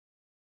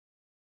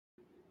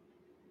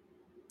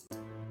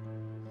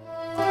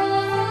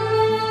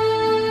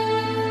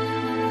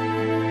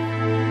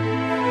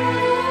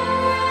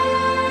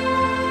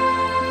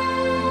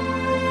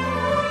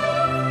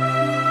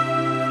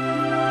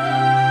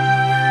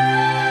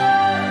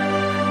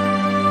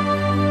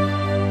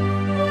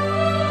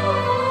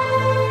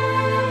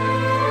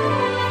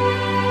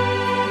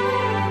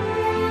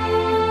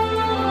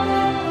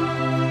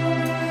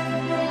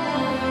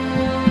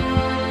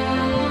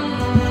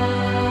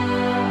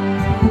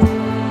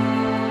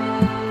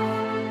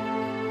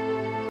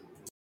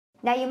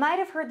Now, you might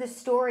have heard the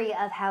story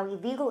of how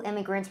illegal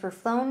immigrants were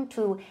flown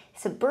to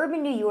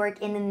suburban New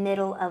York in the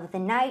middle of the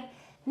night.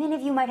 Many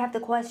of you might have the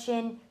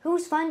question,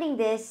 who's funding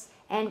this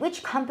and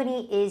which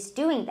company is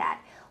doing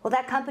that? Well,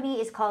 that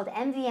company is called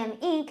MVM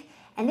Inc.,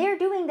 and they're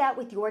doing that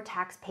with your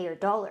taxpayer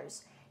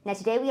dollars. Now,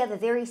 today we have a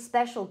very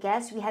special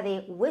guest. We have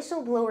a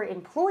whistleblower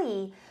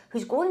employee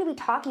who's going to be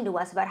talking to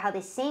us about how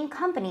this same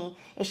company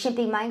is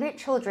shipping migrant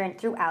children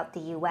throughout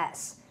the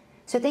U.S.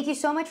 So thank you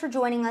so much for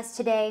joining us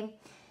today.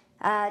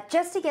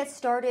 Just to get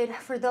started,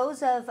 for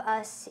those of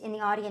us in the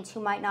audience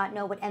who might not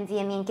know what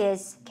MVM Inc.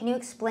 is, can you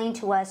explain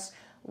to us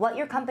what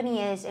your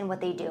company is and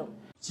what they do?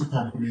 It's a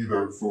company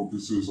that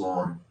focuses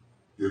on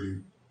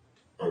getting,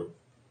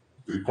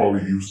 they call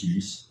it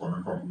UCs,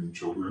 unaccompanied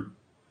children,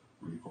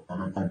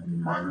 unaccompanied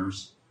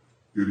minors,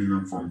 getting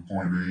them from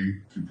point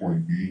A to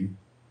point B.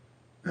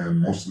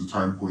 And most of the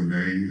time, point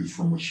A is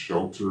from a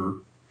shelter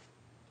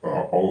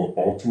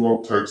all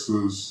throughout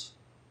Texas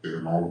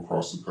and all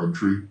across the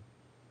country.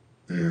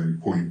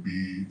 And point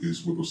B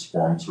is with a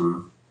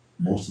sponsor.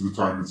 Most of the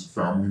time, it's a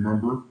family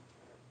member.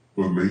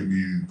 But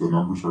lately, the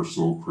numbers are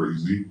so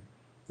crazy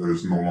that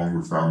it's no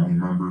longer family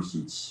members,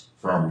 it's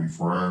family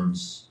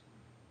friends,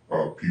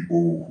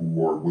 people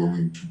who are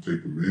willing to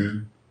take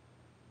them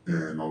in.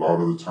 And a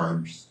lot of the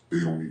times,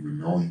 they don't even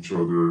know each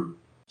other.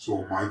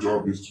 So my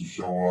job is to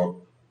show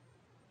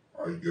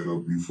up. I get a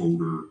blue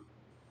folder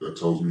that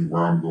tells me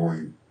where I'm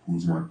going,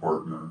 who's my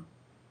partner,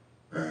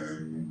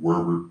 and where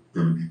we're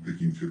going to be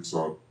picking kids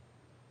up.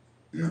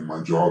 And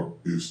my job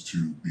is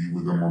to be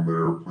with them on the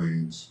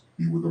airplanes,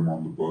 be with them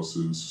on the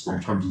buses.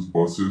 Sometimes it's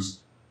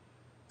buses,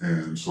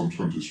 and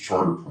sometimes it's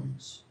charter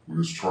planes. When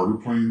it's charter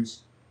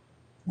planes,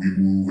 we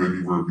move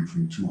anywhere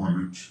between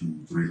 200 to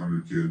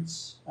 300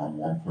 kids on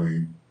one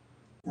plane.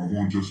 It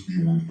won't just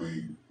be one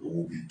plane. It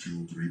will be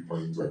 2, 3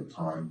 planes at a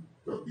time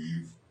that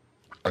leave.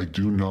 I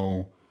do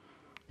know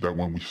that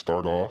when we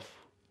start off,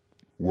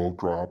 we'll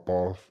drop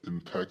off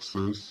in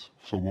Texas.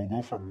 So we'll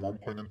go from one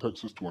plane in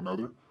Texas to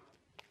another.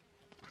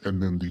 And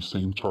then these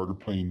same charter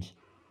planes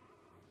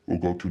will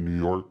go to New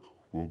York,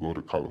 we'll go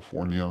to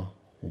California,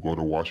 we'll go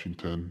to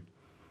Washington,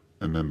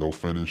 and then they'll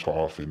finish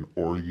off in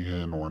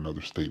Oregon or another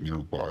state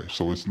nearby.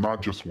 So it's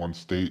not just one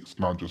state, it's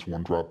not just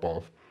one drop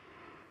off.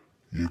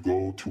 You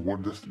go to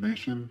one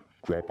destination,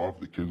 drop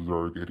off the kids that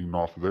are getting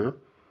off there,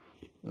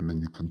 and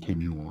then you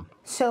continue on.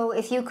 So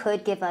if you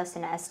could give us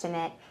an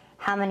estimate,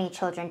 how many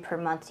children per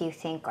month do you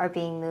think are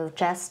being moved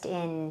just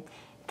in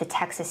the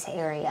Texas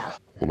area?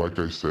 Well, like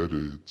I said,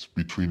 it's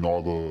between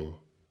all the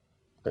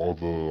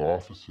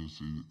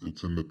offices,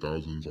 it's in the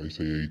thousands. I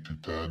say 8 to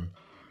 10,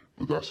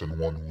 but that's in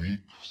 1 week.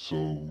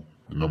 So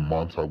in a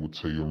month, I would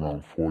say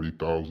around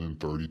 40,000,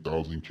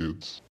 30,000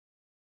 kids.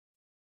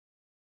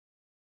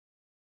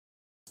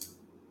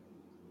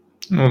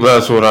 Well,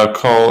 that's what I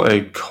call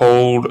a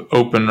cold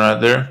open right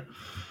there.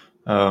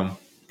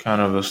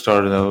 Kind of a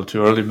started a little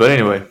too early, but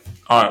anyway.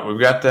 All right, we've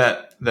got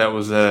that. That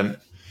was an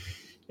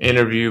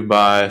interview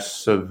by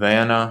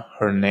Savannah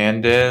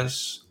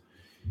Hernandez,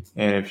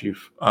 and if you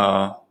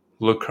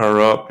look her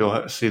up,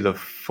 you'll see the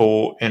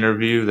full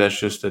interview. That's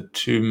just a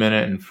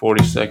 2-minute and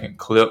 40-second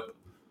clip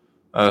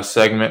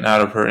segment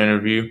out of her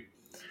interview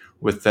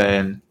with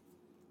an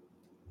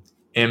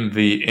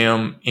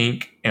MVM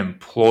Inc.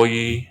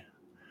 employee.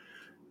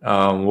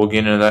 We'll get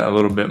into that a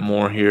little bit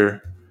more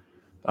here,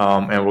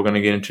 and we're going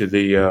to get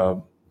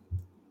into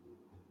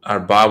our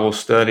Bible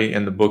study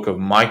in the book of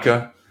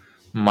Micah,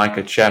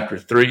 Micah chapter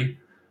 3.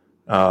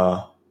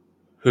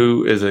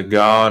 Who is a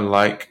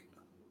God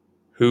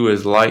who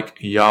is like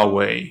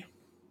Yahweh?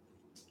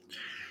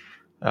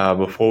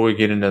 Before we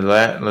get into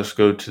that, let's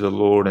go to the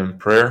Lord in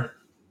prayer.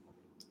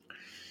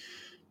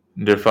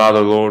 Dear Father,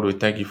 Lord, we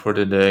thank you for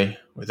today.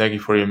 We thank you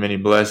for your many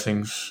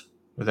blessings.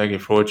 We thank you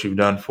for what you've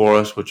done for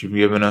us, what you've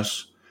given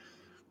us.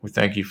 We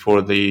thank you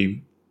for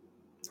the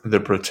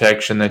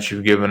protection that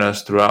you've given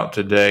us throughout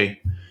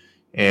today,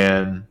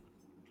 and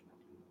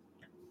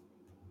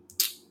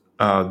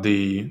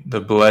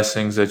the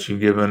blessings that you've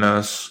given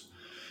us.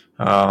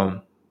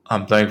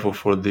 I'm thankful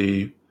for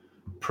the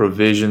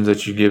provisions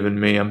that you've given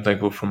me. I'm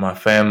thankful for my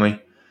family.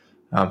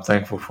 I'm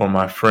thankful for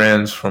my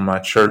friends, for my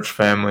church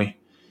family,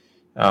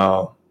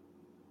 and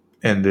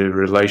the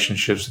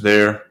relationships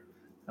there.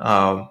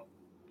 I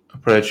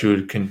pray that you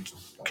would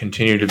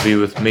continue to be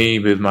with me,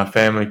 be with my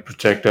family,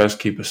 protect us,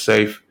 keep us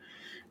safe.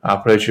 I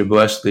pray that you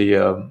bless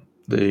the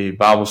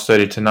Bible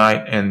study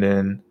tonight, and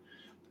then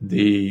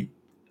the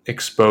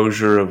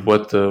exposure of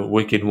what the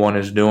wicked one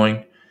is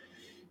doing.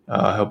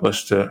 Help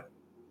us to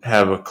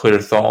have a clear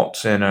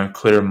thoughts and a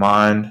clear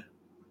mind,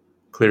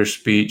 clear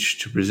speech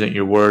to present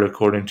your word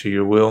according to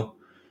your will.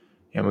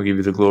 And we'll give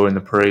you the glory and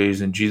the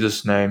praise in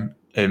Jesus' name.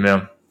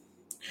 Amen.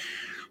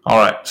 All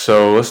right,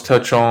 so let's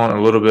touch on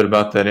a little bit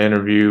about that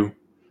interview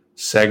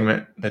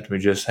segment that we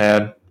just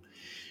had.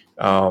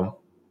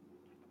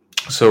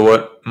 So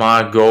what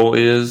my goal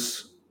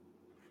is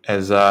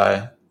as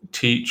I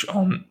teach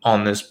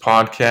on this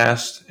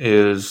podcast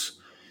is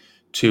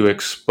to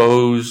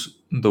expose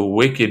the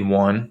wicked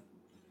one,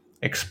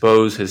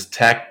 expose his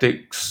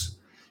tactics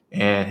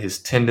and his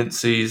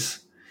tendencies,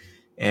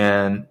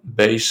 and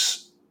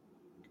base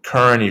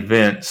current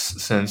events,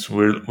 since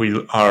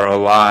we are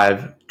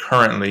alive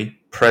currently,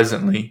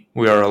 presently,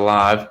 we are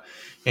alive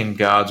in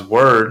God's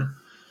Word,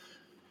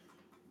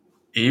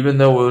 even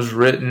though it was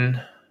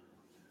written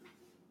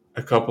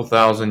a couple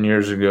thousand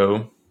years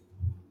ago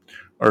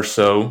or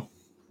so,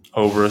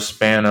 over a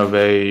span of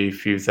a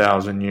few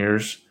thousand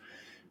years,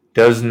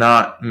 does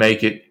not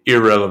make it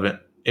irrelevant.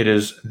 It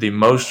is the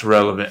most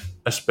relevant,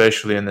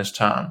 especially in this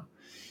time.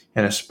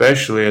 And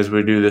especially as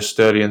we do this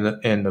study in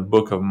the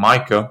book of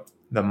Micah,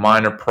 the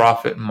minor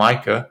prophet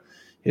Micah,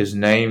 his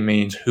name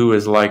means who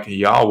is like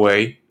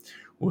Yahweh.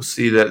 We'll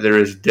see that there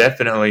is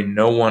definitely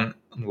no one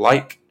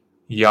like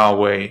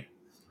Yahweh,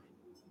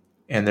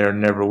 and there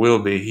never will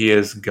be. He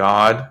is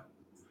God.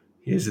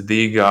 He is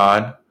the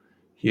God.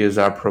 He is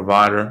our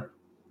provider.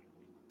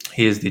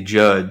 He is the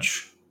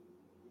judge.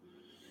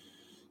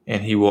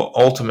 And he will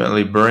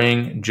ultimately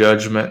bring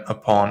judgment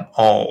upon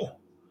all.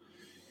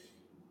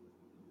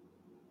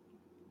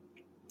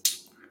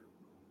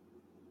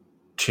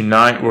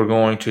 Tonight we're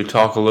going to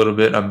talk a little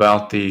bit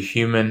about the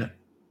human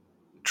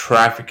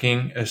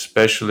trafficking,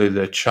 especially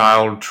the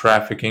child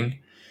trafficking.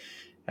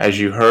 As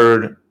you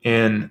heard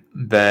in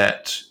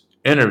that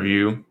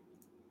interview,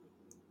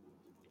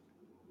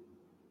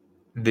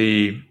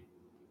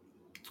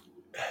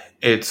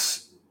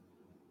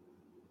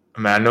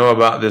 I know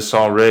about this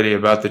already,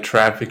 about the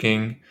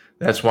trafficking.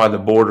 That's why the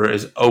border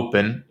is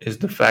open, is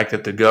the fact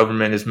that the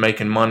government is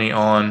making money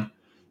on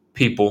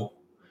people,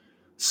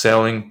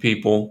 selling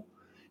people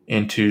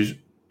into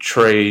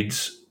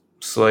trades,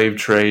 slave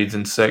trades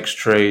and sex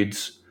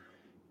trades.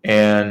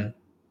 And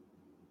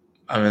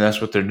I mean,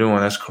 that's what they're doing.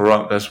 That's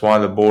corrupt. That's why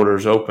the border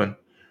is open.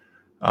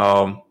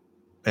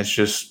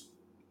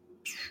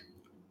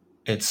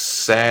 It's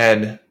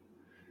sad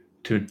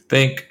to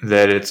think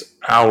that it's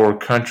our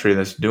country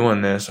that's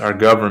doing this, our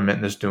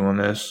government that's doing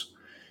this.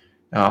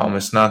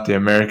 It's not the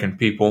American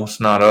people.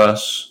 It's not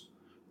us.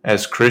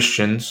 As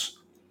Christians,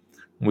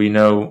 we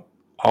know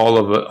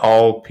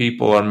all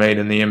people are made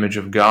in the image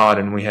of God,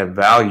 and we have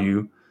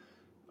value.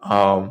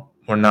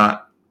 We're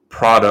not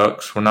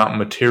products. We're not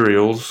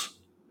materials.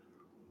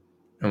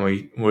 And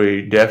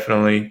we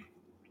definitely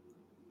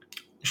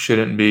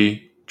shouldn't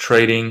be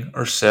trading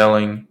or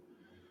selling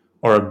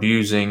or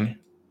abusing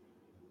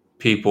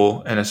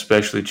people, and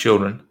especially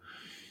children.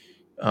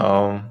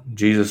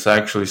 Jesus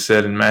actually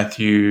said in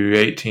Matthew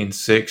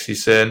 18:6, he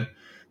said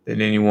that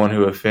anyone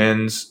who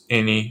offends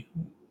any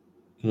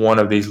one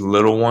of these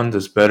little ones,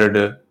 it's better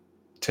to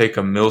take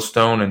a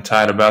millstone and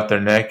tie it about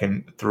their neck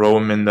and throw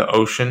them in the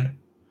ocean.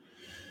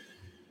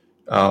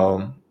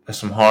 That's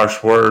some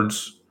harsh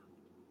words,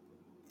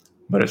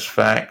 but it's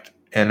fact.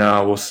 And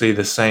we'll see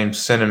the same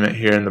sentiment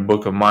here in the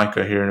book of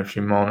Micah here in a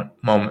few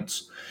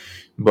moments.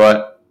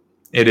 But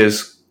it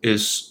is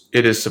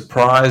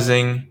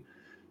surprising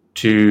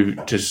to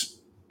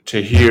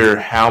hear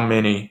how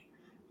many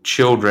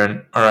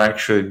children are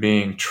actually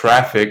being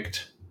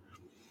trafficked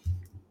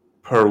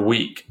per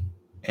week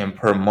and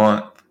per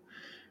month.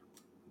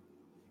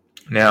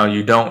 Now,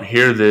 you don't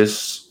hear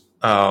this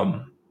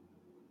on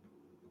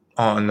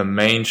the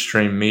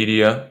mainstream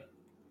media.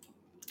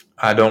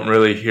 I don't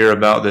really hear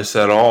about this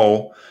at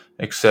all,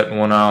 except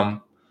when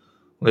I'm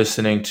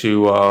listening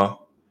to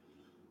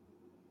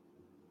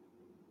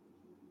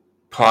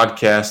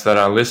podcasts that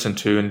I listen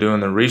to and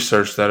doing the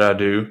research that I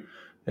do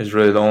is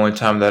really the only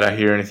time that I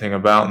hear anything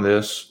about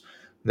this.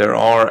 There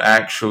are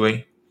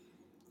actually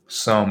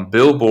some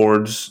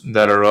billboards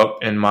that are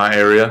up in my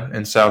area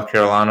in South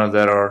Carolina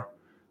that are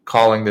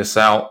calling this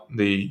out,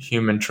 the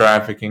human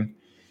trafficking,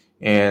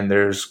 and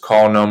there's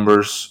call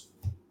numbers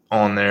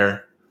on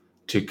there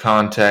to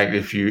contact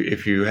if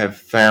you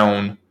have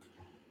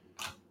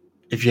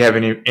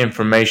any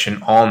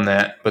information on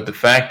that. But the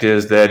fact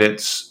is that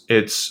it's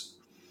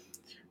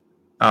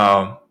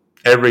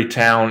every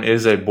town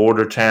is a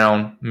border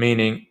town,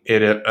 meaning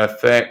it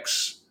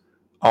affects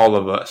all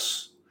of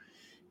us.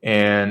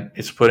 And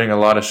it's putting a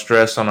lot of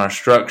stress on our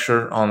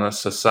structure, on the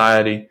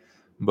society,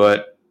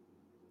 but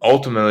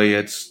ultimately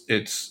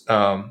it's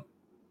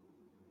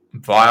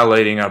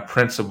violating our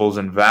principles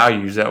and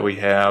values that we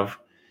have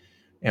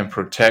and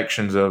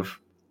protections of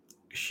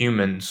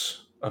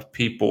humans, of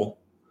people.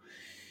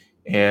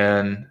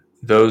 And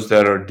those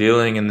that are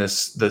dealing in the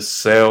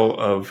sale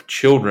of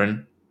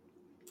children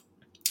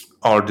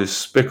are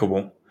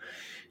despicable.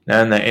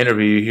 Now, in that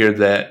interview, you hear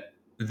that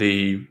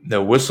the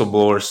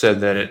whistleblower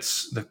said that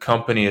the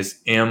company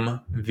is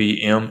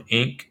MVM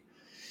Inc.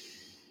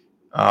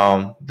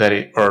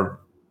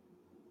 Or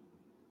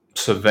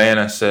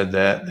Savannah said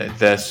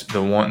that's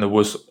the one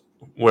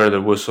where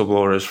the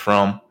whistleblower is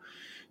from.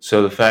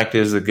 So the fact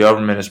is, the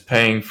government is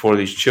paying for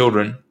these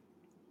children.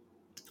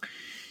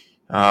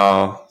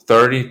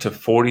 30 to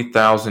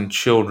 40,000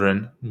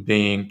 children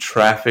being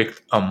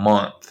trafficked a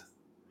month,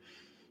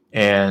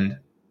 and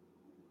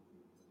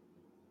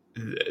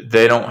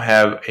they don't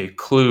have a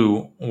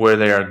clue where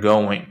they are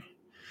going.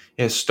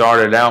 It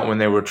started out when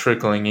they were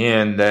trickling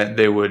in that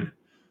they would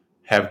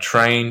have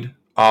trained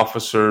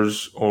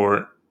officers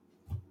or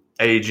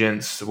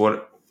agents,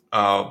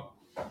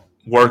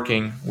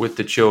 working with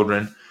the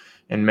children,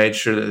 and made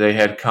sure that they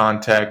had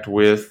contact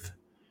with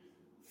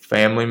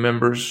family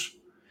members.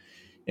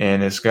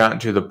 And it's gotten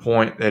to the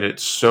point that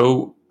it's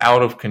so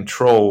out of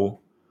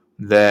control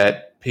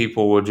that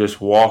people will just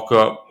walk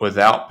up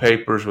without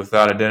papers,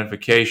 without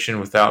identification,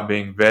 without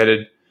being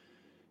vetted,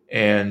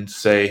 and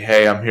say,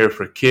 "Hey, I'm here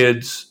for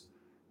kids,"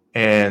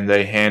 and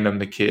they hand them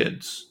the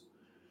kids.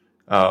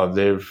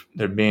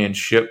 They're being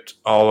shipped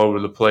all over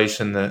the place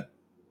in the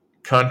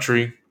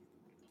country,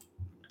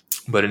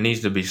 but it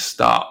needs to be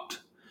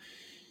stopped.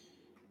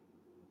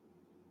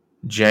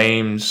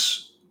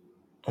 James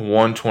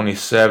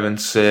 1:27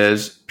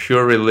 says,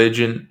 "Pure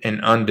religion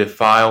and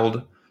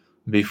undefiled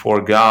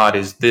before God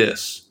is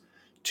this,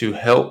 to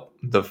help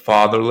the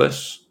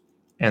fatherless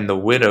and the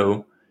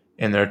widow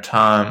in their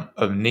time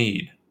of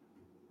need,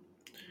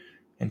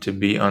 and to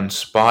be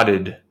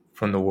unspotted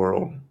from the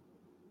world."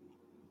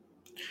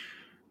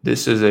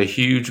 This is a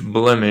huge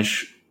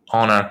blemish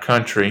on our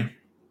country.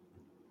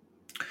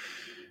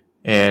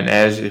 And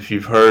if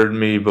you've heard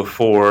me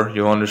before,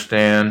 you'll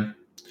understand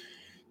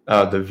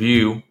the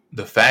view.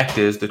 The fact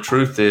is, the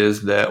truth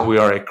is that we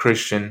are a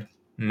Christian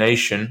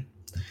nation.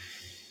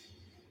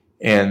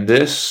 And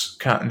these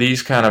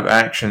kind of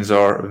actions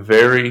are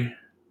very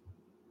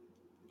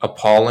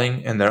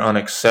appalling and they're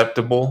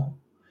unacceptable.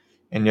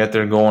 And yet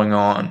they're going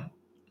on.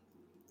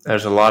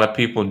 There's a lot of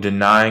people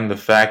denying the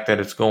fact that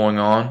it's going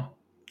on,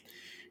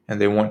 and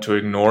they want to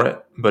ignore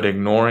it, but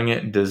ignoring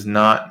it does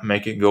not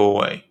make it go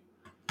away.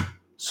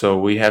 So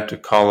we have to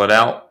call it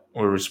out.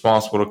 We're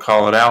responsible to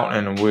call it out,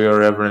 and if we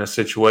are ever in a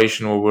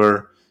situation where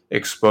we're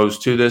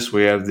exposed to this,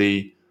 we have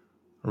the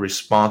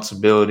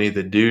responsibility,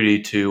 the duty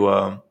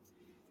to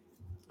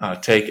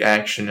take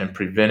action and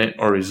prevent it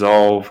or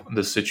resolve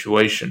the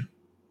situation.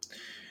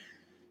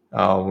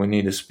 We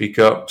need to speak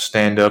up,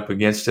 stand up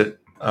against it.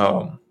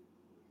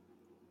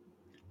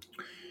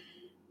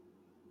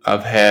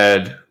 I've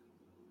had,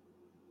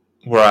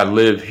 where I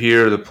live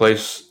here, the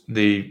place,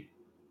 the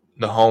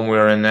home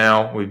we're in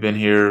now, we've been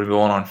here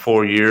going on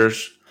 4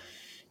 years.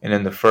 And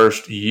in the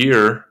first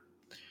year,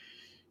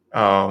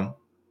 I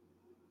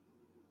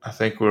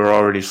think we were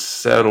already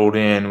settled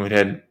in. We'd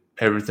had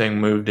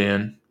everything moved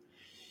in.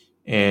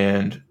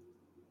 And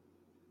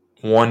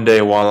one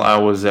day while I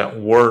was at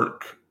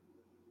work,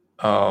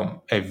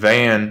 a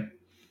van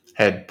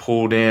had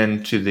pulled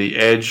in to the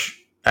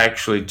edge,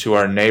 actually to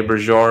our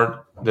neighbor's yard.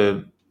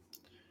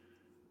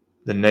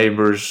 The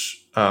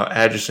neighbors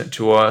adjacent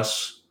to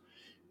us,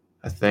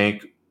 I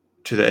think,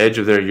 to the edge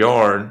of their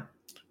yard,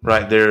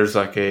 right there is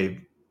like a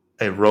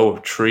row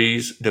of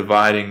trees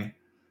dividing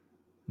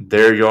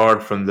their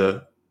yard from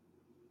the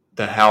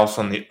house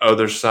on the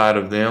other side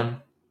of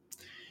them.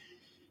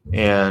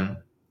 And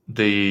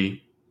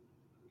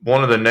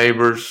one of the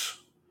neighbors,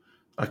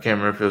 I can't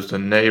remember if it was the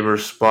neighbor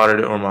spotted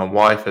it or my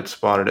wife had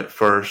spotted it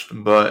first,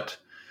 but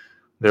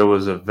there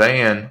was a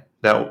van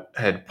that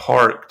had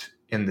parked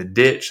in the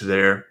ditch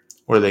there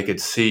where they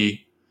could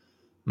see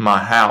my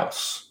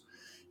house.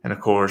 And of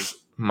course,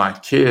 my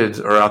kids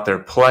are out there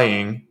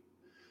playing.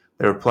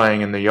 They were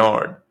playing in the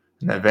yard.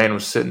 And that van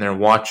was sitting there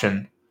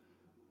watching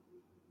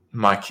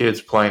my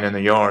kids playing in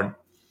the yard.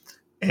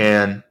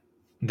 And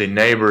the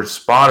neighbor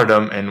spotted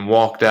them and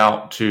walked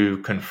out to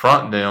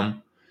confront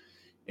them.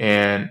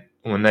 And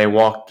when they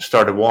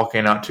started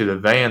walking out to the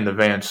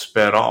van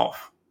sped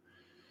off.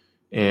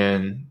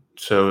 And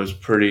so it was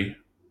pretty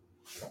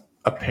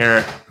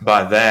apparent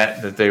by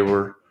that they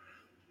were,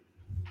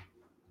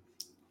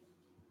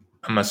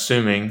 I'm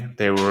assuming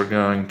they were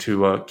going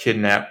to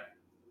kidnap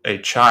a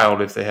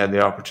child if they had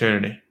the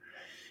opportunity.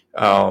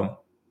 That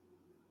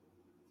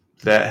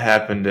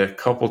happened a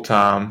couple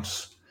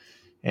times,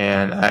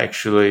 and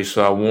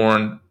so I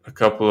warned a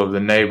couple of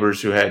the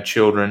neighbors who had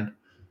children,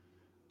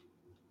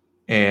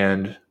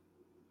 and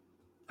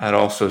I'd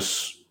also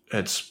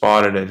had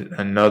spotted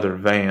another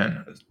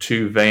van.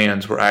 2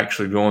 vans were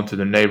actually going through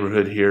the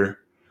neighborhood here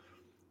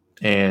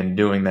and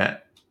doing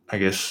that, I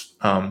guess,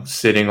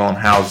 sitting on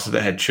houses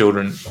that had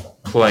children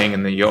playing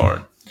in the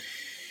yard.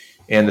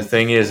 And the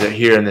thing is that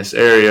here in this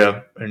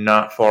area, or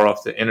not far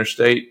off the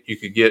interstate, you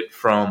could get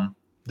from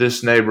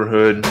this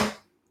neighborhood.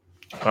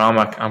 Well,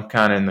 I'm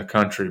kind of in the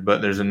country,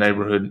 but there's a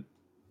neighborhood,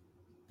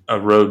 a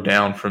road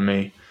down from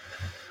me.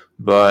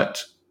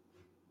 But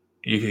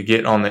you could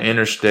get on the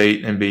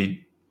interstate and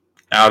be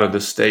out of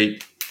the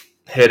state,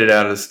 headed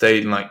out of the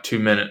state in like 2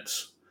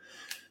 minutes.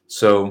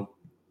 So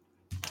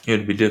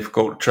it'd be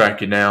difficult to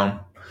track you down.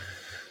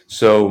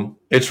 So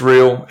it's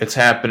real. It's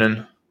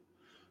happening.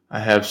 I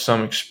have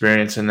some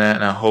experience in that,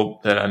 and I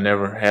hope that I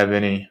never have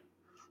any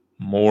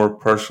more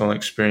personal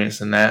experience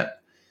than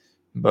that.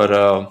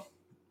 But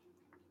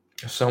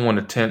if someone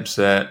attempts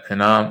that,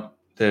 and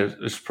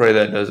just pray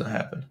that doesn't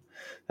happen.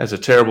 That's a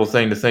terrible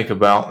thing to think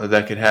about,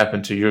 that could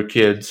happen to your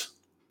kids,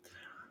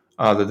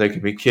 that they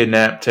could be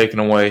kidnapped, taken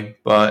away.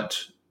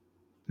 But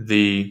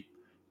the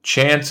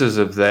chances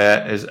of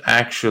that is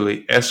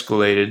actually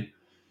escalated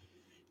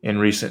in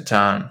recent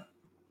time.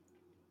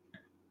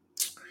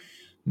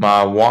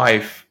 My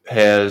wife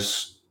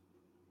has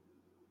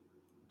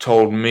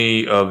told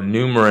me of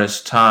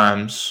numerous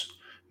times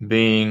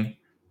being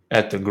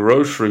at the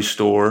grocery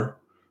store,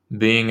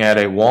 being at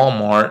a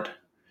Walmart,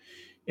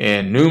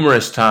 and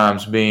numerous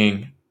times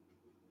being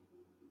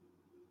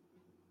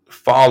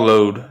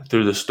followed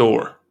through the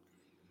store.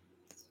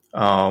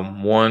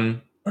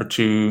 One or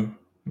two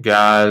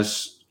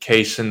guys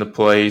casing the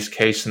place,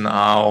 casing the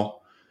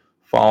aisle,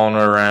 following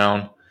her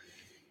around.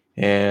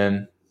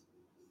 And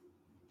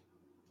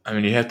I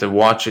mean, you have to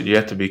watch it. You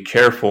have to be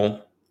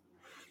careful.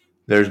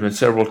 There's been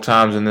several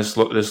times in this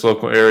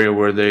local area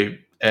where they,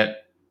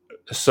 at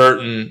a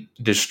certain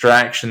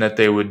distraction that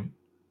they would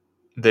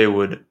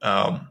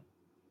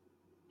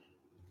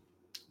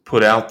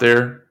put out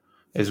there,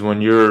 is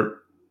when you're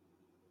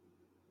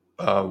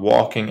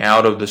walking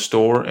out of the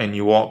store and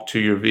you walk to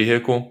your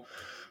vehicle,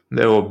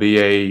 there will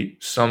be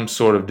some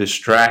sort of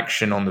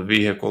distraction on the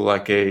vehicle,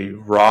 like a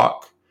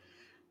rock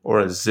or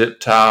a zip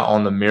tie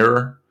on the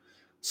mirror.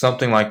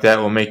 Something like that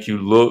will make you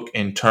look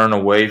and turn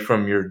away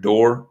from your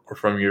door or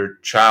from your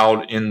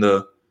child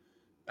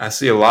I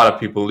see a lot of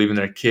people leaving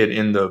their kid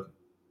in the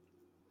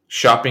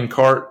shopping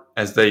cart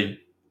as they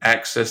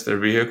access their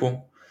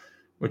vehicle,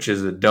 which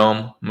is a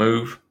dumb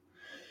move.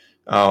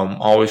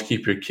 Always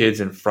keep your kids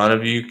in front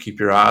of you. Keep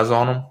your eyes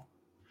on them.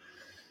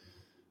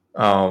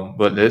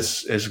 But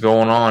it's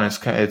going on.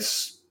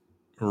 It's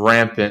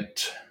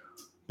rampant.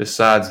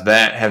 Besides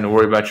that, having to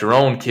worry about your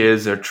own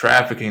kids, they're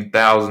trafficking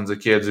thousands of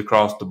kids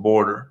across the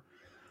border,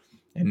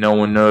 and no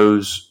one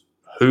knows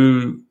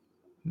who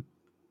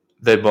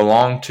they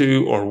belong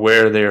to or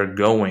where they are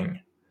going.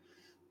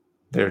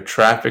 They're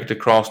trafficked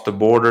across the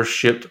border,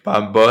 shipped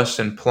by bus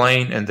and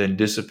plane, and then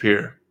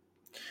disappear.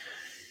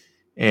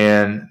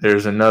 And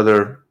there's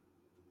another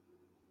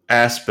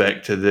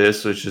aspect to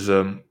this, which is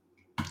a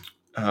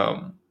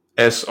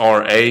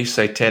SRA,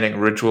 satanic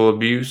ritual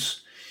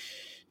abuse.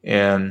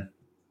 And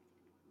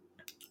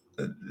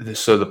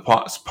so the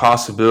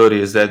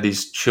possibility is that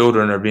these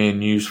children are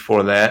being used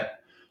for that,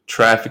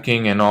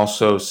 trafficking and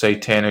also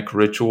satanic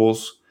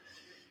rituals.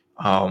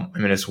 I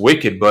mean, it's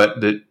wicked,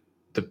 but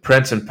the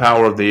prince and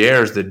power of the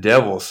air is the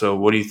devil. So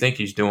what do you think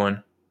he's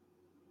doing?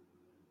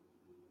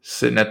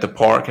 Sitting at the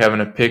park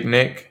having a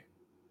picnic?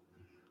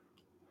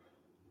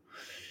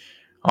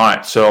 All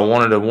right, so I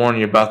wanted to warn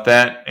you about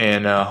that,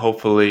 and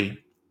hopefully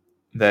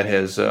that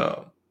has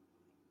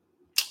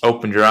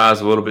opened your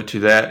eyes a little bit to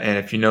that. And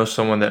if you know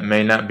someone that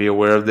may not be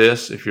aware of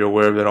this, if you're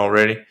aware of it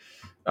already,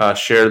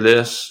 share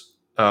this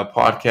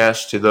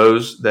podcast to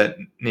those that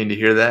need to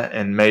hear that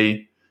and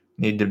may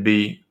need to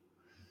be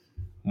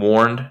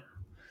warned,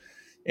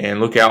 and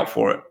look out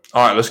for it.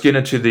 All right, let's get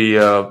into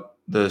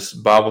this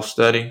Bible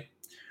study.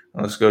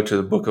 Let's go to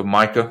the book of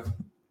Micah.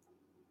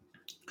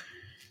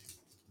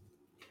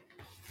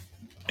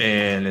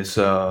 And it's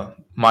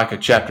Micah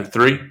chapter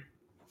 3.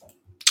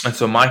 And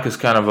so Micah's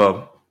kind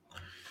of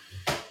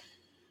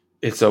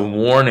it's a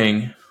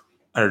warning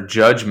or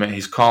judgment.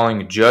 He's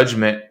calling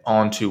judgment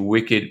onto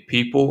wicked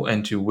people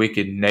and to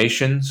wicked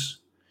nations.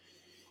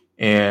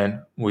 And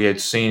we had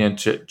seen in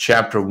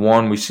chapter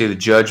 1, we see the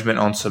judgment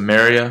on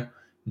Samaria,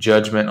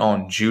 judgment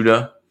on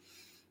Judah.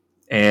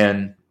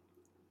 And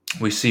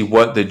we see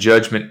what the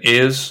judgment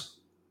is.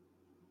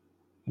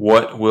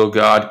 What will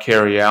God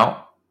carry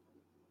out?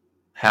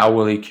 How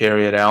will he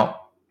carry it out?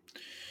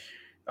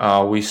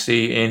 We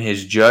see in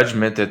his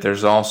judgment that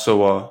there's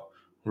also a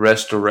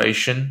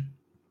restoration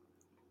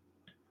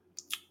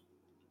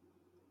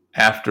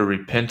after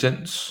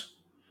repentance,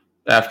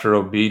 after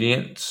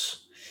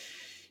obedience.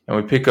 And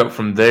we pick up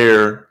from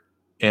there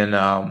in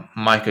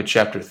Micah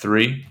chapter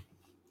 3.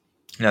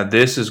 Now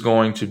this is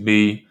going to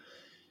be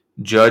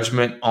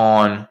judgment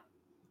on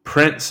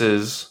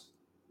princes,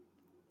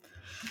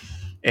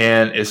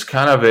 and it's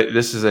kind of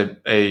this is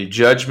a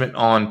judgment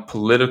on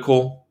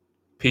political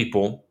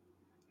people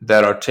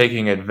that are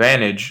taking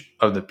advantage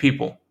of the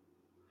people.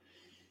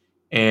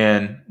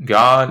 And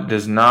God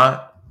does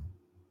not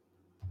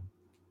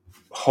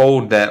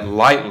hold that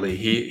lightly.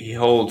 He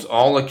holds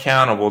all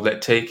accountable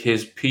that take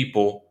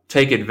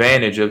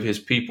advantage of his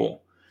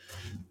people,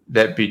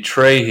 that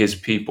betray his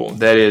people,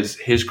 that is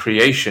his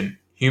creation,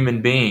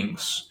 human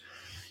beings,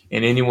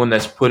 and anyone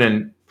that's put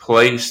in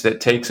place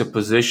that takes a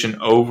position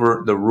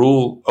over the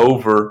rule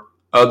over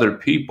other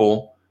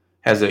people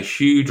has a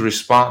huge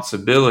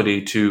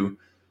responsibility to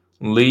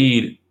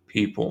lead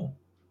people,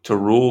 to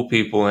rule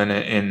people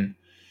in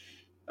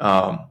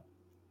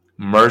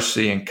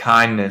mercy and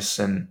kindness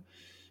and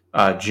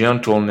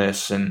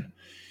gentleness and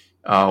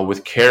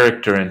with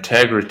character,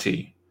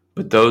 integrity.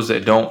 But those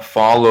that don't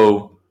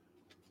follow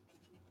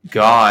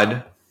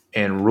God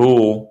and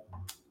rule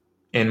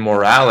in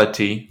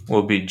morality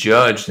will be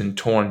judged and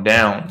torn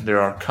down. There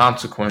are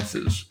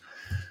consequences.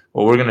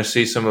 Well, we're going to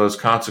see some of those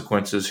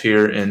consequences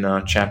here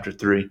in chapter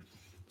 3.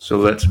 So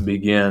let's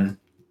begin.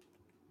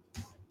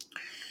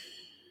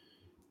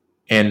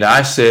 And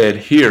I said,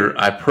 Hear,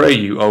 I pray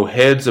you, O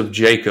heads of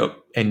Jacob,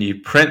 and ye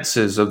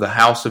princes of the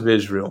house of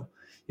Israel.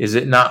 Is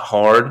it not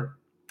hard,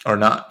 or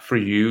not for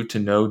you to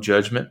know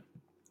judgment?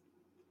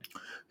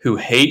 Who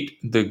hate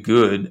the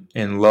good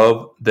and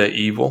love the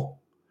evil,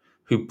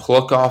 who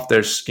pluck off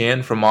their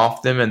skin from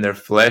off them and their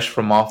flesh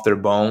from off their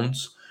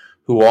bones,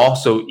 who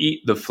also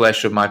eat the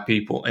flesh of my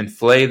people and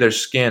flay their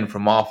skin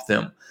from off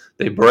them.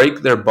 They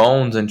break their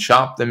bones and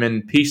chop them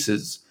in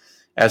pieces,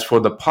 as for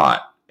the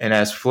pot, and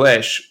as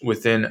flesh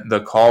within the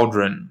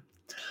cauldron.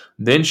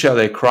 Then shall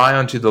they cry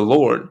unto the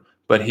Lord,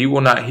 but he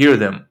will not hear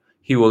them.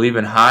 He will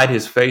even hide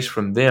his face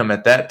from them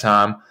at that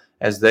time,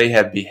 as they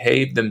have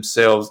behaved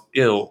themselves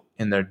ill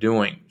in their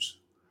doings.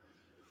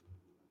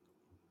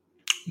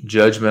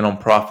 Judgment on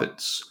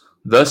prophets.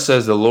 Thus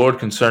says the Lord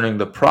concerning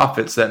the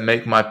prophets that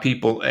make my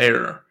people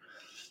err,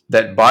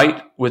 that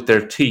bite with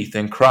their teeth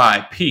and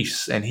cry,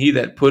 Peace, and he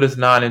that putteth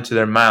not into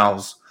their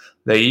mouths,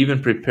 they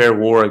even prepare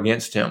war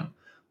against him.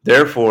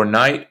 Therefore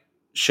night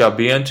shall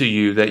be unto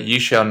you, that ye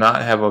shall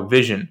not have a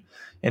vision,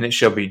 and it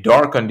shall be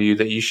dark unto you,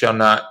 that ye shall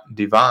not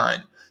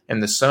divine.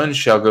 And the sun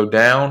shall go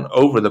down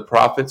over the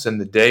prophets, and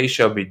the day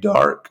shall be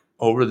dark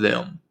over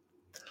them.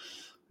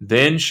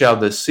 Then shall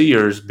the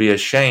seers be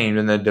ashamed,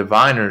 and the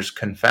diviners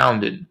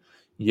confounded.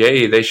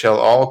 Yea, they shall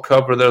all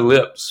cover their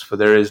lips, for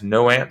there is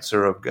no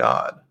answer of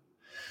God.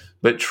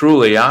 But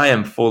truly I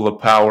am full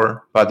of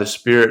power by the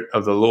Spirit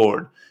of the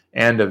Lord,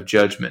 and of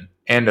judgment,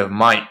 and of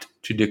might,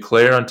 to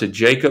declare unto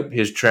Jacob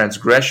his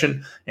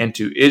transgression, and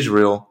to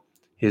Israel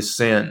his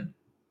sin.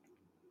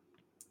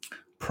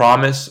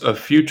 Promise of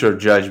future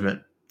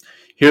judgment.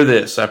 Hear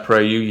this, I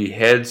pray you, ye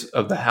heads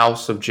of the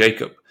house of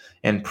Jacob,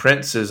 and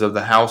princes of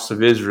the house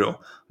of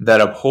Israel, that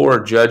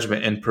abhor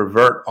judgment and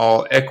pervert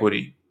all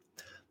equity.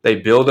 They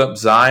build up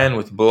Zion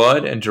with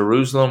blood, and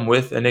Jerusalem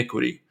with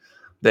iniquity.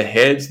 The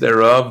heads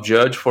thereof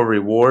judge for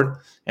reward,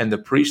 and the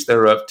priests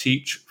thereof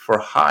teach for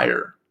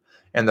hire,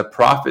 and the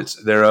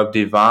prophets thereof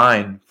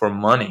divine for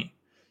money.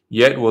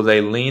 Yet will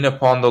they lean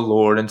upon the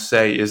Lord and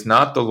say, Is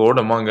not the Lord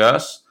among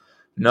us?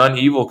 None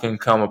evil can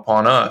come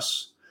upon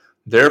us.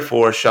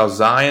 Therefore shall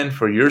Zion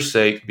for your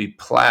sake be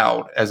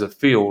plowed as a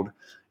field,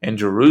 and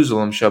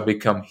Jerusalem shall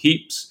become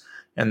heaps,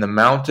 and the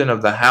mountain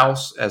of the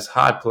house as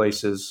high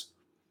places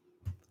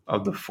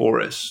of the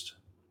forest.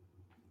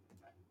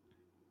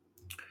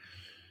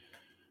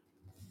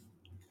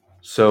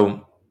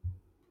 So,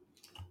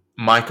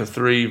 Micah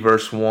 3,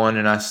 verse 1,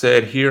 And I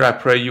said, Hear, I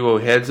pray you, O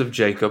heads of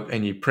Jacob,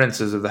 and ye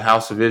princes of the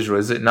house of Israel,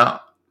 is it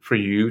not for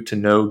you to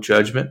know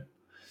judgment?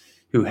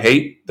 Who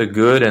hate the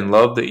good and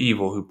love the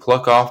evil, who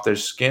pluck off their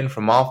skin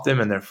from off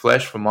them and their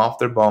flesh from off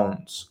their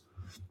bones.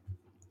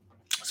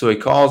 So he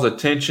calls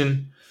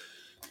attention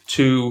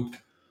to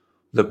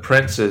the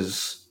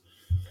princes.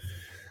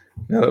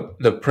 Now,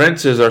 the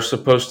princes are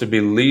supposed to be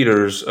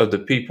leaders of the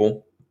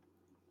people.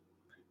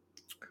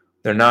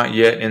 They're not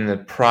yet in the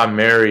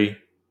primary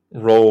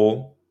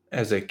role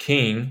as a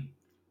king,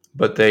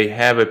 but they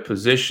have a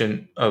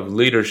position of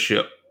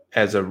leadership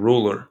as a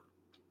ruler.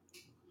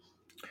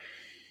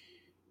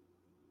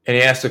 And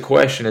he asks the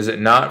question, is it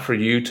not for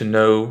you to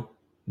know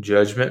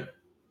judgment?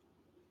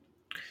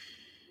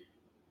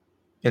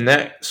 In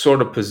that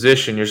sort of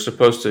position, you're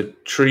supposed to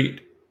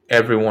treat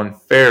everyone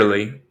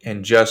fairly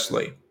and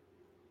justly.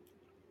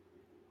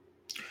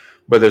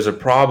 But there's a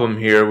problem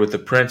here with the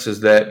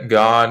princes that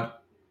God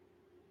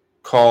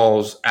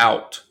calls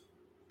out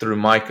through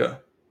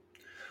Micah.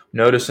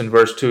 Notice in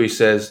verse 2 he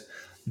says,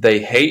 they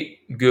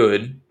hate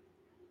good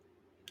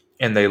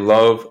and they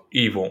love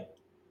evil.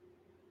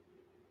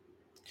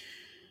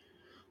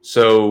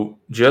 So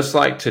just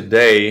like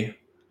today,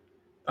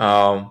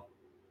 good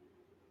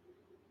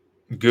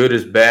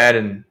is bad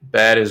and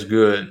bad is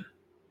good.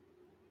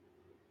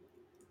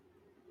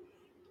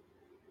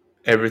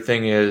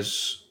 Everything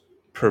is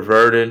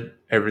perverted.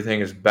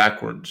 Everything is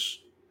backwards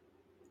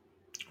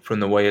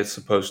from the way it's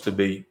supposed to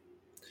be.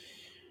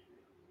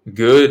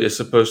 Good is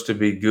supposed to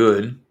be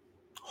good.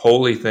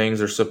 Holy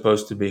things are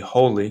supposed to be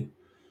holy.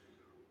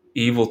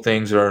 Evil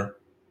things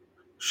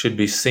should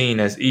be seen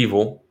as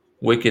evil.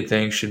 Wicked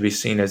things should be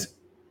seen as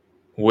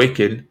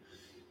wicked.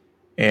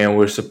 And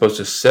we're supposed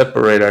to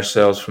separate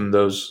ourselves from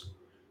those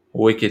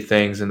wicked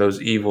things and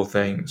those evil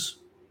things.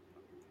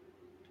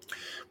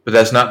 But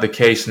that's not the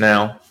case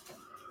now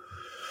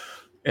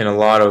in a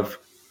lot of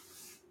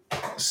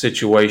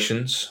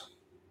situations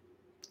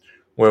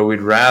where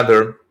we'd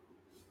rather,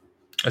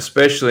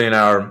 especially in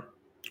our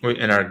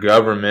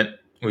government,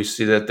 we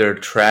see that they're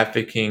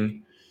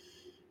trafficking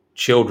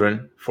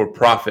children for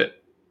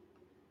profit.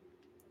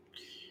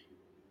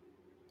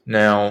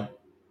 Now,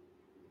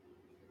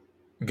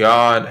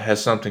 God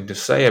has something to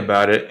say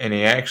about it, and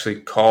he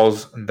actually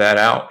calls that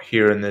out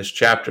here in this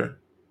chapter.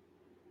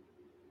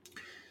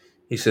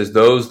 He says,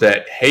 those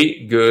that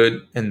hate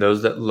good and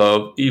those that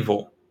love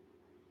evil.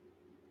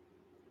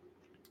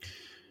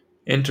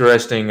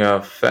 Interesting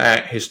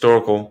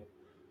historical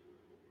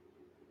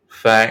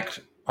fact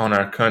on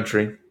our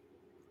country.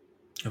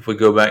 If we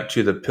go back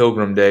to the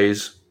Pilgrim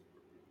days,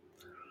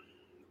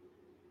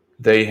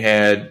 they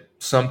had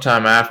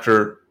sometime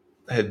after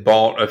had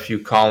bought a few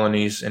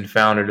colonies and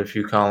founded a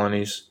few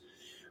colonies,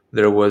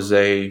 there was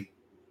a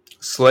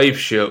slave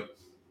ship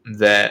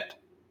that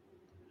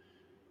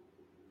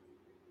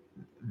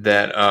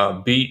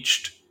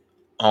beached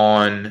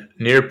on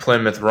near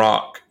Plymouth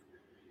Rock,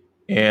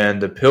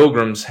 And the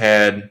pilgrims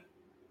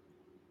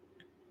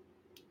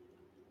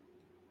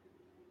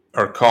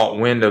caught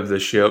wind of the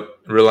ship,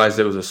 realized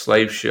it was a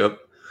slave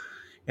ship,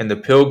 and the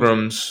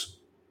pilgrims,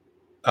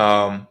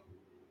 the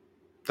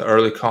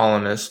early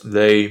colonists,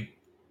 they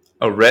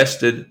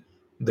arrested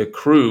the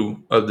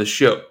crew of the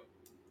ship.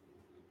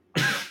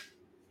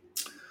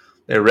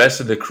 They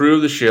arrested the crew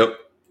of the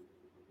ship,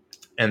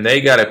 and they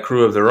got a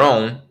crew of their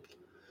own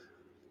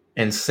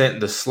and sent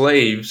the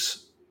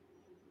slaves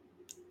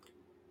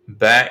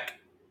back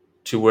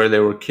to where they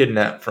were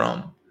kidnapped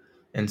from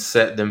and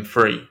set them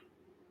free.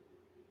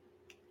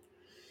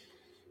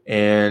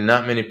 And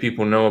not many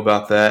people know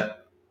about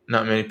that.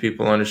 Not many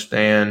people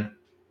understand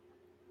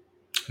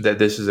that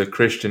this is a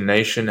Christian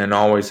nation and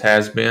always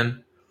has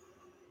been.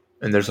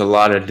 And there's a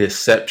lot of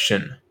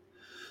deception.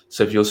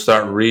 So if you'll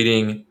start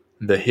reading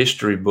the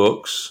history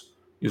books,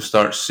 you'll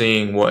start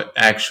seeing what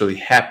actually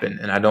happened.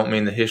 And I don't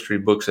mean the history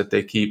books that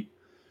they keep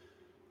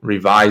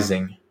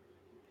revising.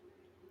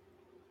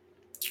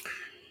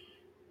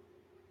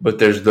 But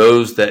there's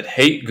those that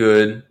hate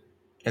good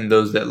and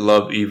those that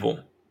love evil.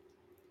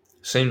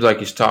 Seems like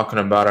he's talking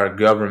about our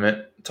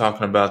government,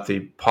 talking about the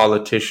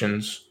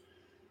politicians.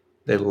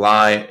 They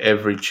lie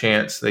every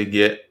chance they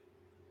get.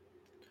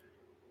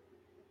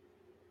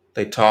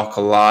 They talk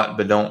a lot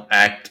but don't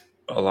act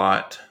a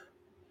lot.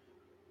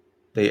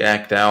 They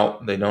act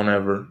out. They don't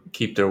ever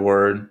keep their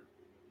word.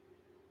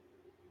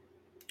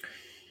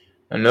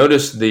 And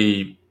notice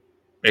the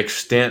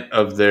extent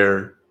of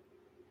their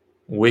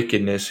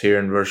wickedness here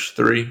in verse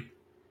 3.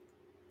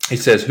 He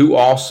says, who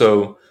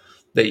also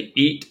they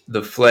eat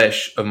the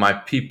flesh of my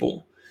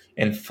people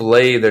and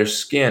flay their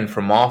skin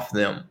from off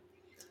them.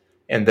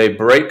 And they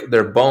break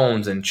their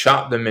bones and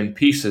chop them in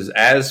pieces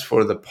as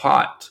for the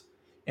pot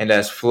and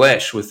as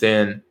flesh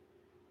within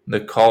the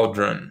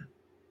cauldron.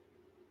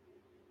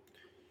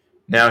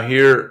 Now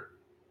here,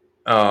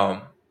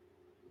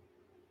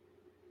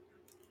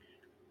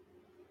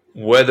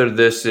 whether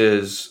this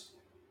is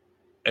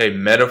a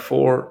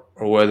metaphor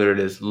or whether it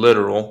is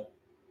literal,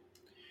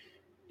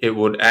 it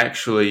would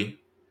actually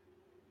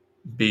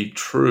be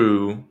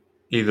true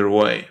either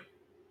way.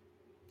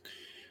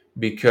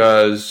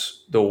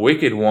 Because the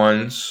wicked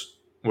ones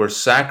were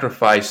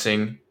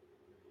sacrificing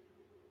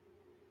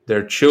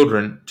their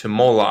children to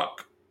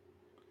Moloch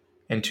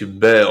and to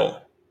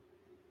Baal.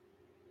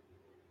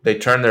 They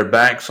turned their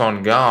backs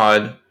on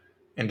God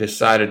and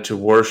decided to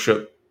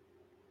worship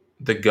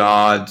the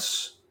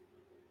gods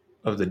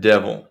of the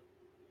devil.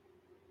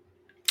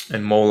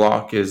 And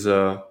Moloch is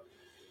a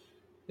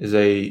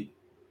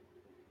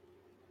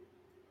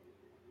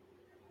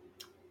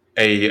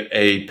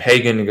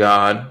pagan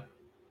god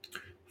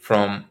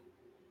from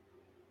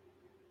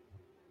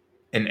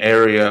an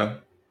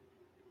area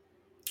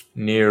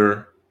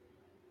near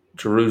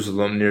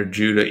Jerusalem, near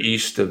Judah,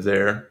 east of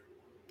there.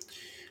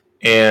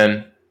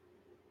 And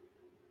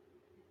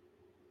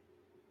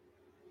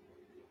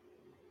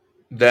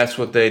that's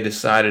what they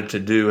decided to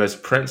do as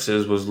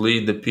princes, was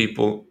lead the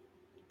people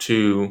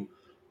to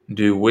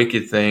do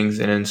wicked things,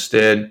 and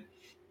instead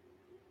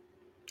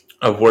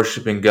of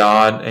worshiping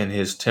God and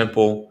his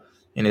temple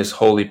and his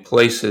holy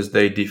places,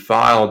 they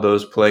defiled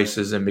those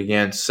places and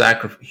began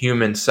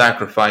human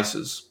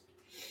sacrifices.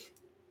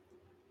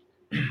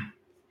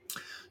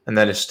 And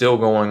that is still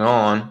going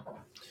on.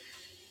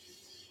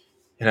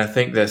 And I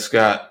think that's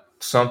got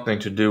something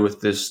to do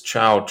with this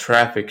child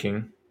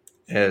trafficking,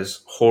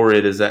 as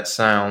horrid as that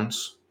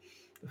sounds.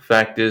 The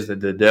fact is that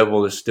the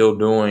devil is still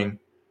doing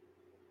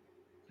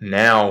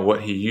now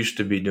what he used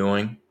to be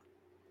doing.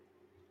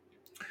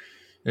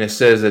 And it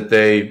says that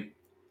they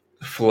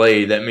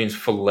flayed, that means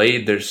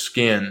filleted their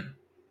skin.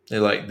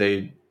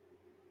 They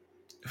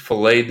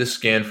filleted the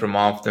skin from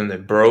off them. They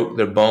broke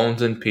their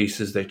bones in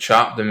pieces. They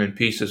chopped them in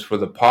pieces for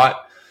the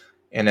pot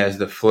and as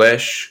the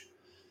flesh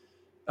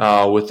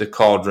with the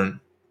cauldron.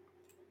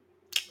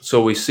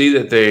 So we see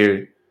that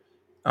they,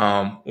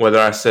 whether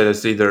I said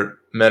it's either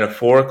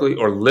metaphorically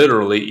or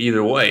literally,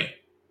 either way,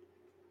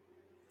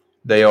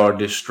 they are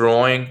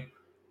destroying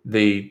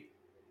the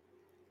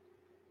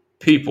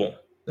people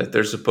that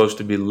they're supposed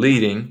to be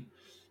leading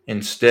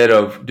instead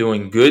of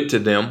doing good to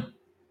them.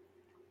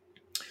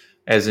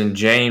 As in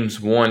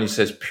James 1, he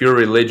says, pure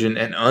religion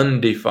and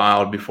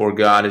undefiled before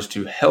God is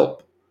to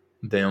help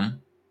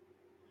them.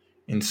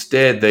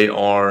 Instead, they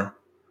are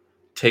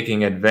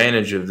taking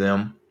advantage of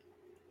them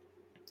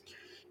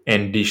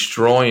and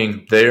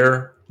destroying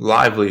their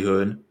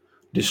livelihood,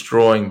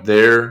 destroying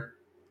their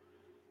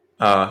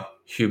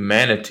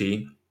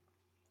humanity,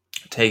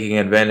 taking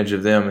advantage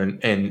of them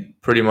and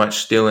pretty much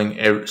stealing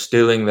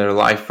their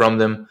life from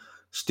them,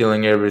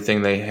 stealing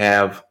everything they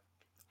have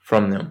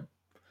from them.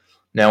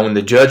 Now, when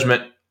the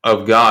judgment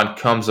of God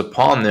comes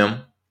upon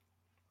them,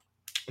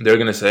 they're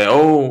going to say,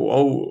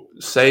 "Oh,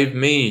 save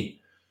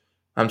me!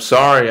 I'm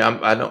sorry.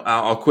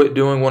 I'll quit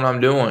doing what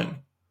I'm doing."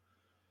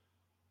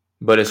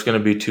 But it's going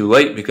to be too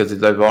late because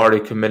they've already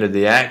committed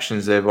the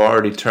actions. They've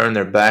already turned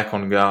their back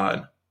on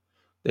God.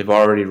 They've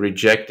already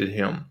rejected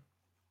him.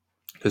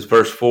 Because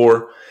verse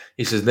 4,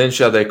 he says, then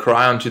shall they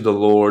cry unto the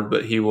Lord,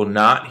 but he will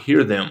not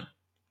hear them.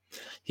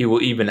 He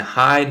will even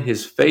hide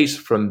his face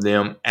from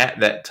them at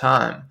that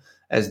time,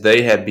 as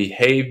they have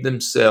behaved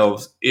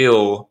themselves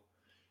ill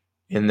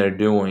in their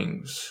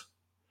doings.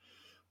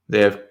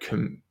 They have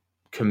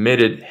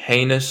committed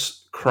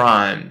heinous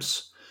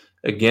crimes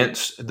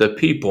against the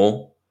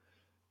people,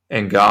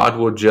 and God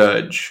will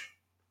judge.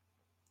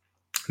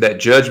 That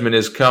judgment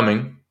is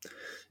coming.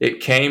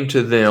 It came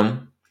to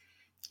them,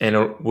 and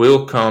it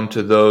will come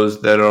to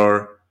those that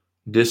are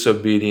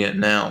disobedient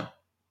now,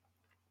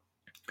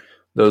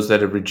 those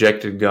that have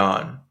rejected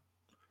God.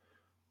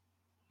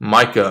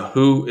 Micah,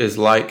 who is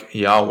like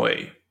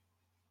Yahweh?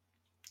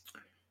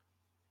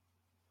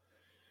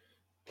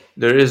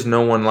 There is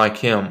no one like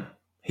him.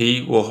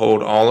 He will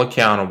hold all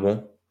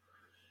accountable.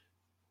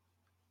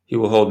 He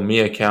will hold me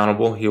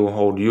accountable. He will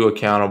hold you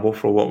accountable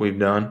for what we've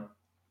done.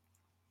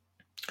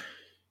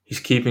 He's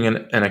keeping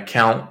an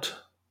account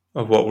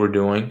of what we're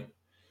doing.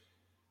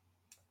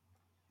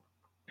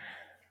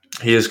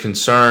 He is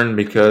concerned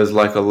because,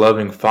 like a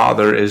loving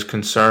father is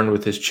concerned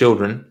with his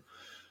children,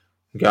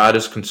 God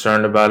is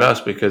concerned about us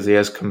because he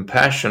has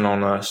compassion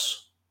on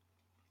us.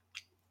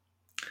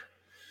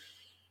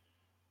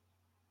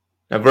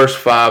 Now, verse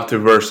 5 through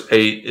verse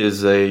 8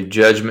 is a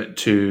judgment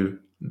to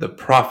the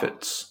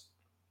prophets.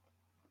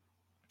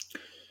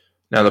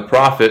 Now, the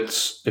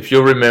prophets, if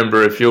you'll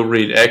remember, if you'll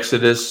read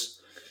Exodus,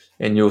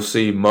 and you'll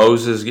see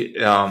Moses,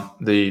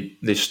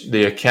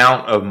 the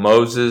account of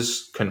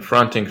Moses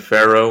confronting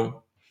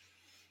Pharaoh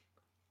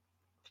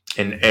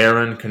and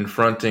Aaron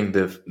confronting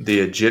the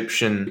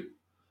Egyptian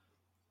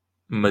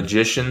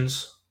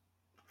magicians.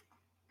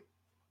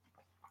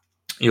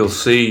 You'll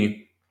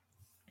see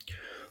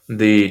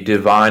the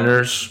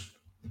diviners,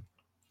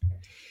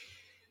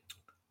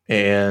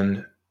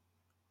 and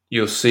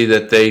you'll see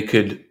that they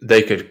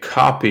could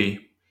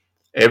copy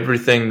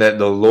everything that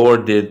the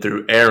Lord did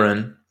through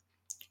Aaron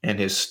and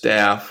his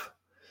staff.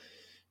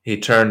 He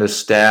turned the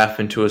staff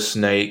into a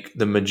snake.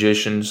 The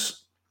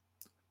magicians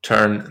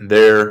turned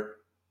their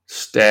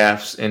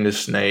staffs into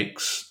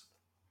snakes.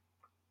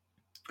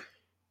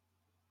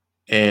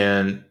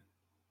 And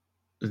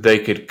they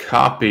could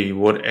copy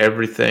what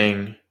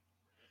everything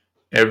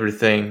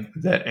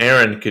that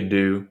Aaron could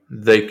do,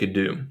 they could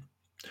do.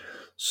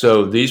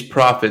 So these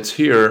prophets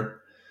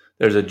here,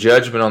 there's a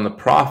judgment on the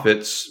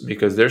prophets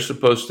because they're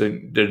supposed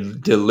to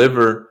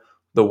deliver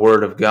the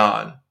word of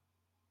God.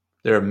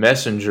 They're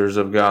messengers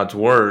of God's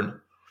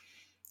word,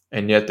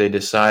 and yet they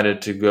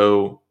decided to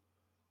go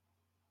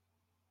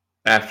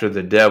after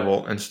the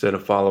devil instead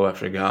of follow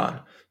after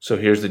God. So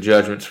here's the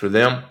judgments for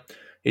them.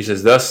 He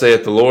says, "Thus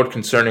saith the Lord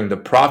concerning the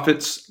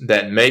prophets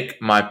that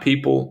make my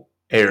people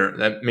err."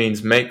 That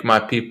means make my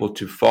people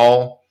to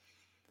fall,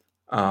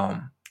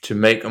 to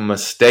make a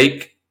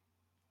mistake.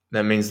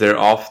 That means they're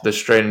off the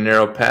straight and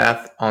narrow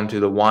path onto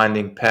the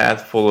winding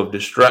path full of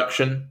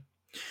destruction.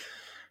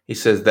 He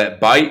says, "that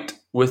bite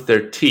with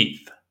their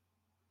teeth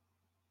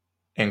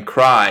and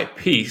cry,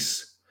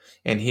 peace,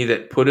 and he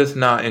that putteth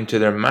not into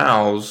their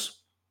mouths,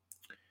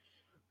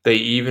 they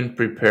even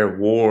prepare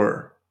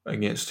war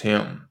against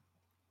him."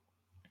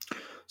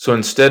 So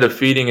instead of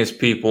feeding his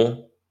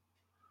people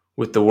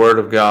with the word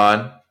of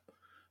God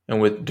and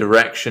with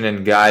direction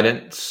and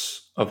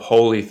guidance of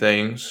holy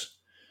things,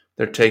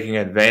 they're taking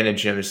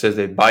advantage of him. It says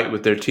they bite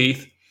with their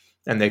teeth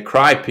and they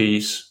cry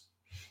peace.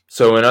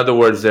 So in other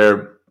words,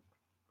 they're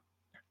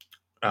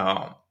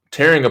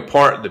tearing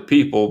apart the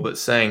people, but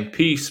saying,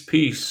 peace,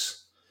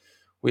 peace.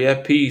 We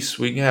have peace.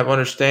 We have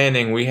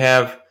understanding. We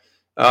have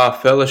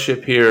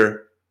fellowship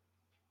here.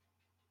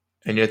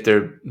 And yet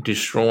they're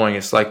destroying.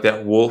 It's like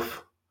that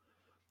wolf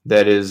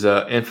that is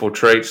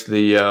infiltrates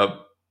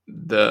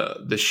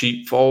the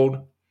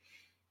sheepfold.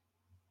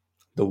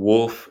 The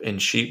wolf in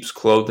sheep's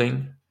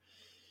clothing.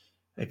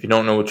 If you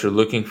don't know what you're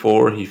looking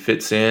for, he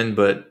fits in,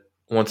 but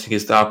once he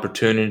gets the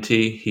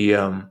opportunity, he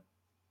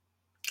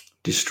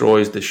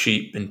destroys the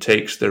sheep and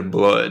takes their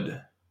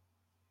blood.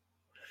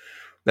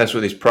 That's what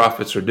these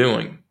prophets are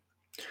doing.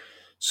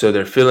 So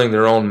they're filling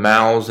their own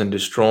mouths and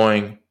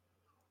destroying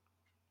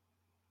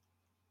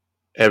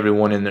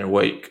everyone in their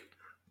wake.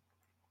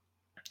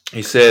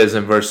 He says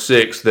in verse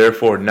 6,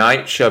 "Therefore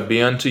night shall be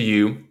unto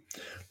you,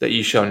 that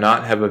ye shall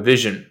not have a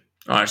vision."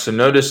 All right, so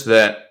notice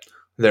that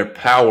their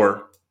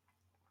power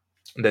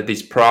that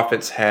these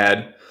prophets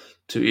had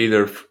to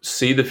either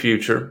see the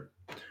future,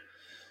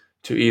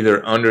 to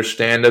either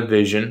understand a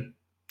vision,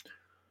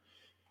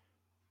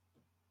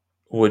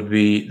 would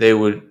be, they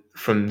would,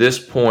 from this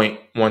point,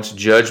 once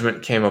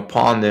judgment came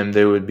upon them,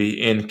 they would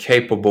be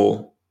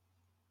incapable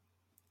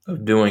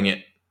of doing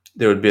it.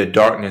 There would be a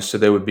darkness, so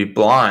they would be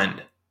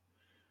blind.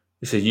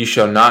 He said, "Ye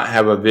shall not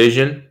have a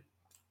vision,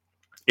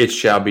 it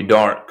shall be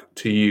dark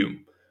to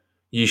you.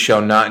 Ye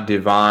shall not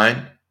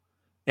divine,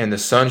 and the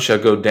sun shall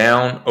go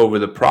down over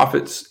the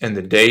prophets, and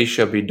the day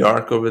shall be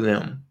dark over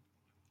them."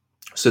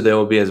 So they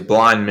will be as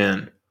blind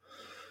men.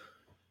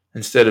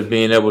 Instead of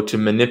being able to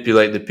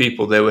manipulate the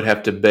people, they would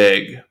have to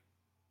beg.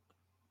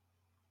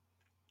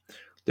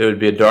 There would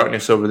be a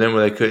darkness over them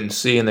where they couldn't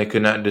see and they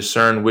could not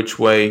discern which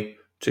way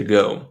to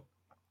go.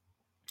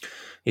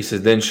 He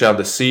says, then shall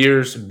the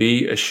seers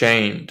be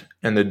ashamed,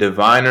 and the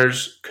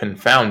diviners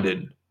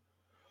confounded.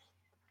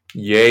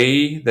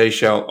 Yea, they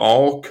shall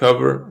all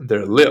cover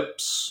their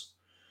lips.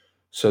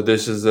 So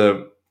this is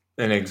an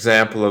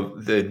example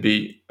of they'd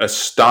be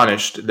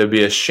astonished, they'd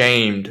be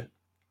ashamed.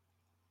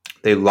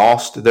 They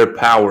lost their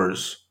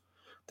powers.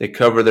 They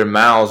cover their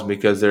mouths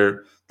because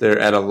they're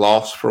at a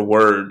loss for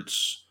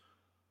words.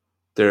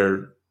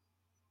 They're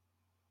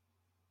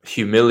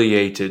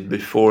humiliated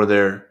before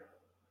their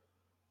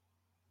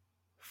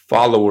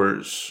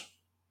followers.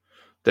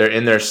 They're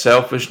in their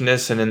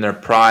selfishness and in their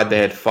pride. They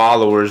had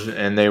followers,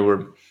 and they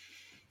were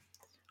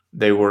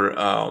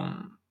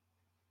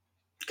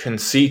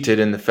conceited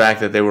in the fact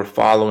that they were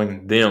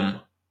following them.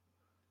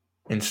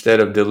 Instead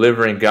of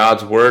delivering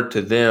God's word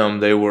to them,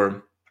 they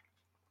were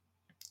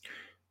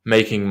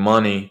making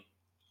money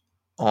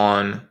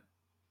on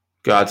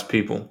God's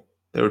people.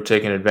 They were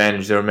taking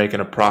advantage. They were making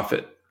a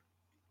profit.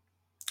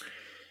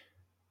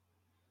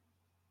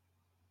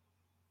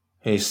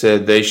 He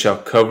said, they shall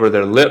cover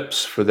their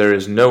lips, for there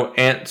is no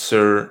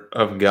answer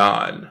of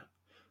God.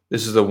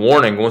 This is a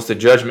warning. Once the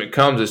judgment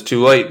comes, it's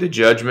too late. The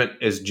judgment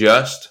is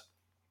just.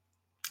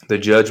 The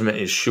judgment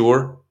is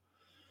sure.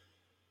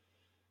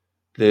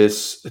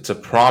 It's a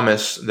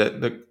promise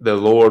that the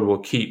Lord will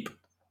keep.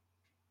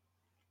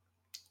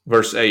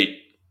 Verse 8.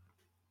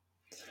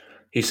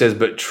 He says,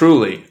 but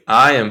truly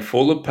I am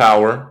full of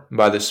power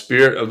by the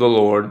Spirit of the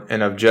Lord,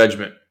 and of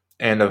judgment,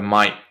 and of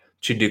might,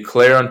 to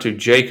declare unto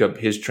Jacob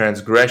his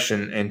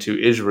transgression, and to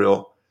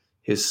Israel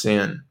his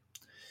sin.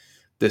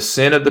 The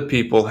sin of the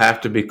people have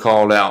to be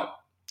called out.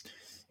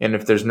 And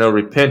if there's no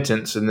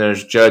repentance, then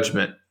there's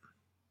judgment.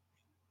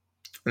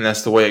 And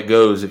that's the way it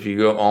goes. If you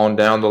go on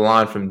down the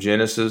line from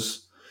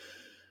Genesis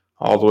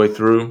all the way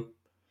through,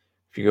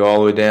 if you go all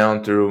the way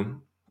down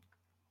through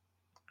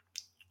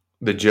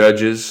the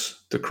Judges,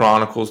 the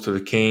Chronicles, to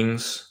the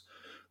Kings,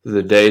 to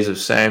the days of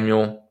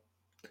Samuel,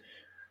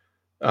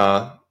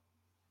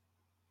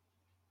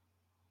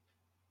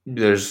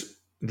 there's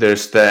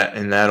that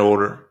in that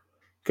order.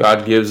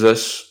 God gives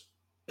us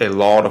a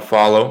law to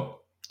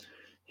follow.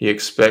 He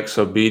expects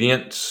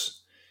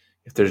obedience.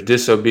 If there's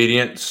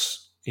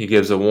disobedience, he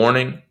gives a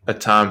warning, a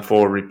time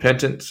for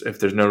repentance. If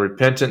there's no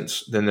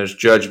repentance, then there's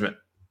judgment.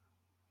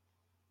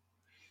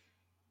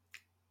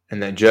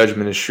 And that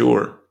judgment is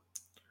sure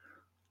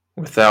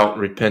without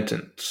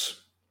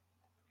repentance.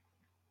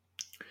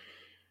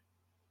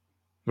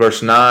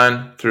 Verse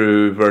 9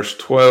 through verse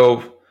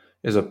 12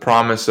 is a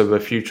promise of a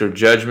future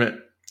judgment.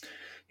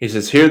 He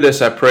says, hear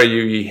this, I pray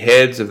you, ye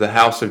heads of the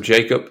house of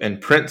Jacob,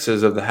 and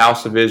princes of the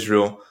house of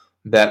Israel,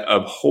 that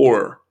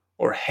abhor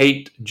or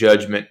hate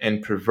judgment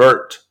and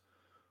pervert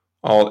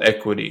all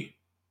equity.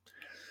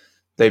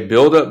 They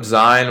build up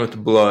Zion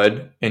with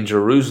blood, and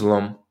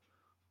Jerusalem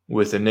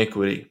with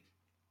iniquity.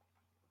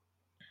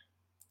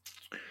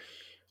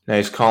 Now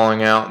he's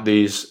calling out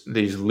these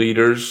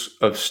leaders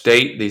of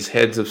state, these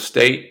heads of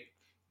state,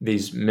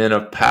 these men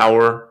of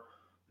power,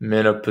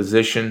 men of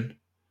position.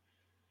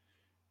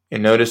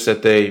 And notice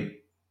that they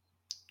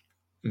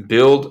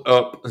build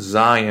up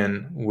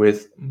Zion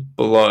with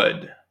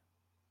blood.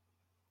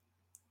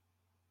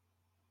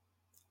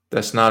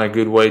 That's not a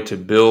good way to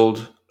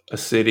build a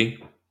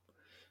city.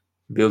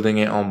 Building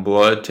it on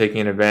blood,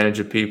 taking advantage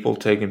of people,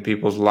 taking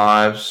people's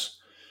lives,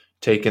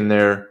 taking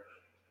their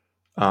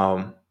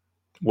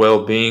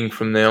well-being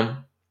from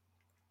them.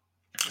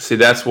 See,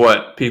 that's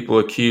what people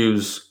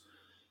accuse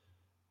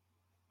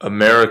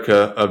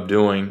America of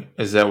doing,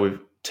 is that we've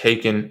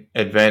taken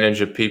advantage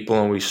of people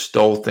and we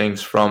stole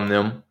things from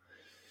them,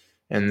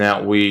 and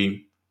that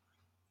we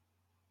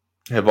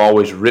have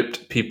always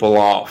ripped people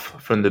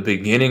off from the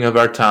beginning of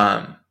our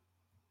time.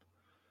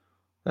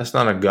 That's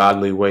not a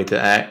godly way to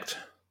act.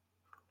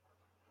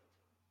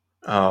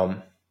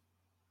 The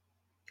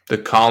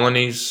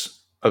colonies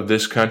of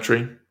this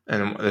country,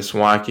 and that's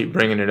why I keep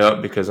bringing it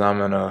up, because I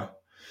am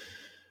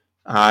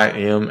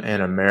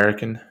an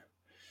American.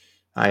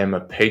 I am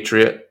a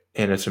patriot,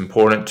 and it's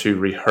important to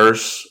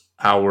rehearse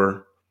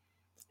our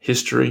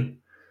history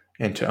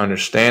and to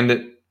understand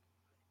it,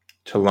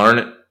 to learn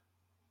it.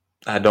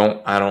 I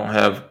don't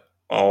have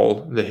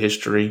all the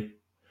history.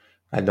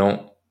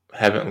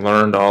 Haven't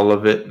learned all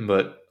of it,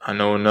 but I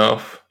know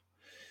enough,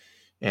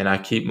 and I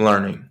keep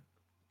learning.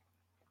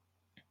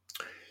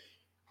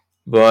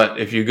 But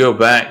if you go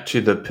back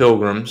to the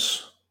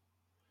Pilgrims,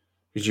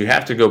 because you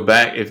have to go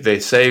back, if they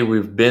say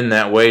we've been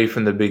that way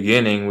from the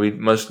beginning, we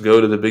must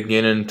go to the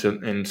beginning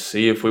and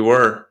see if we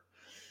were.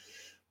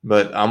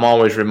 But I'm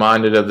always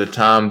reminded of the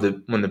time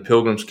that when the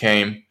Pilgrims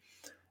came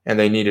and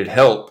they needed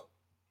help.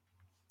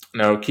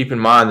 Now, keep in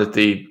mind that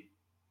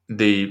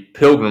the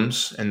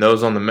Pilgrims and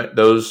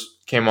those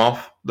came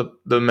off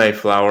the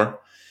Mayflower,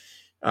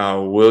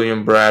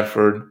 William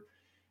Bradford,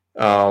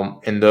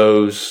 and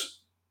those,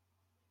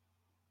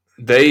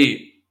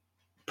 they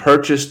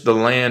purchased the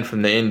land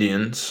from the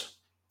Indians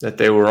that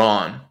they were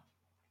on.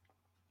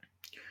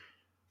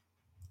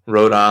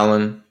 Rhode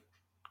Island,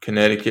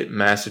 Connecticut,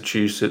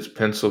 Massachusetts,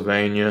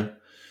 Pennsylvania.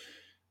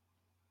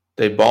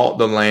 They bought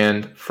the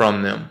land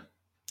from them.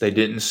 They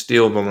didn't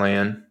steal the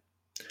land.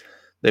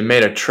 They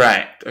made a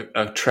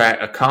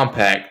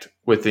compact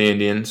with the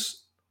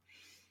Indians,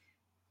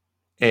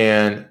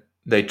 and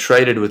they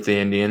traded with the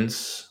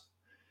Indians.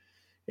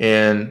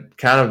 And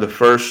kind of the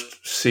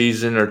first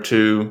season or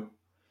two,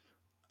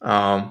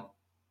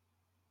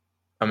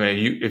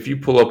 if you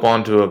pull up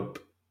onto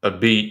a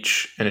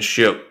beach in a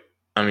ship,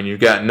 you've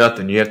got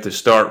nothing. You have to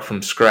start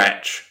from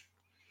scratch.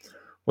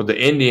 Well,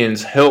 the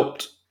Indians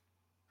helped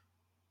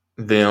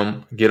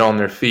them get on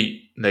their feet.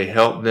 They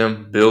helped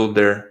them build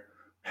their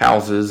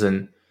houses,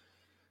 and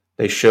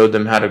they showed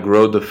them how to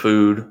grow the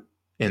food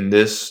in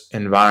this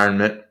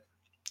environment.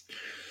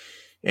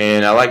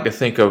 And I like to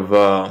think of,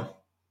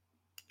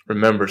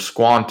 remember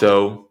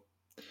Squanto,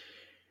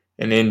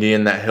 an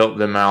Indian that helped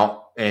them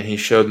out, and he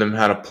showed them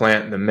how to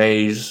plant the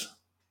maize,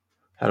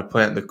 how to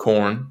plant the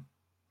corn,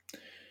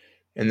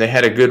 and they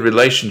had a good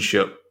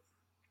relationship.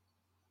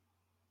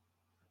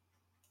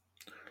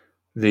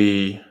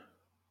 The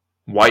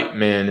white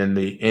men and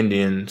the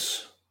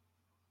Indians,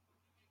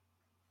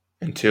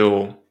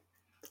 until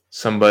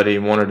somebody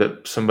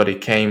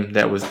came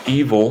that was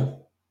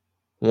evil,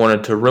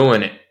 wanted to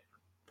ruin it.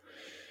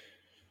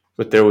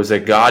 But there was a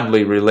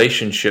godly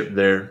relationship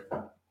there.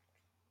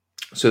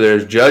 So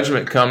there's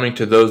judgment coming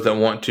to those that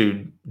want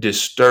to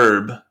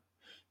disturb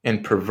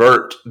and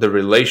pervert the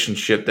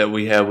relationship that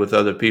we have with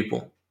other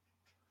people.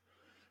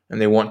 And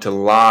they want to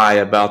lie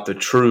about the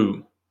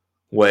true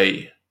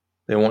way.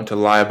 They want to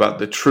lie about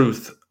the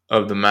truth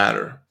of the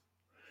matter.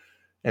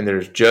 And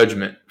there's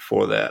judgment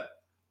for that.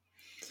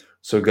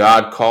 So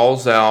God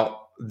calls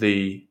out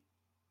the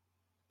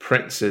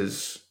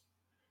princes.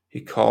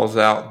 He calls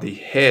out the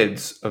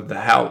heads of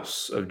the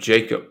house of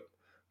Jacob,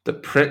 the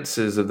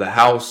princes of the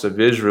house of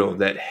Israel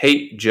that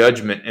hate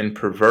judgment and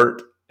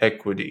pervert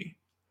equity.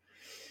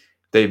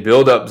 They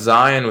build up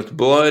Zion with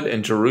blood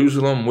and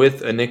Jerusalem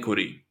with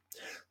iniquity.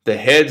 The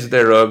heads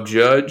thereof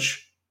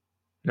judge.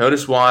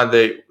 Notice how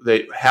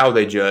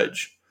they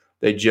judge.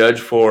 They judge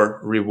for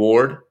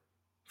reward,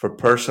 for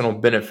personal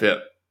benefit.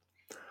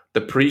 The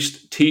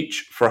priests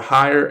teach for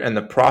hire, and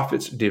the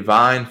prophets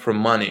divine for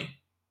money.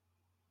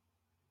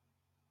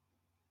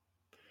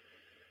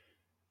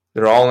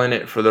 They're all in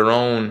it for their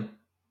own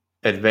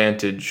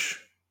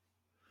advantage.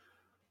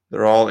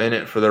 They're all in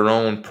it for their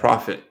own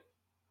profit.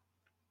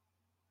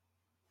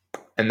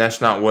 And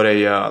that's not what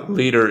a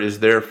leader is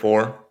there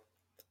for.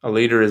 A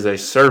leader is a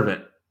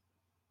servant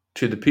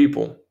to the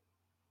people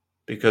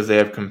because they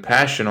have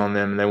compassion on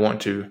them and they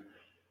want to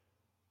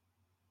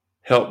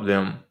help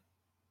them,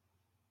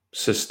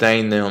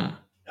 sustain them,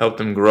 help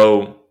them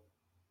grow.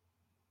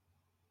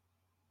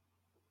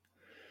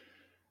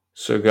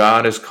 So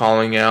God is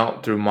calling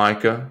out through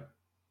Micah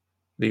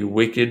the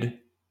wicked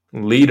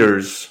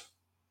leaders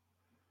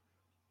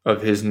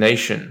of his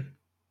nation.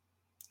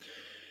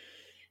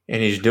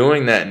 And he's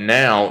doing that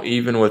now,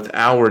 even with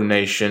our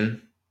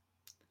nation.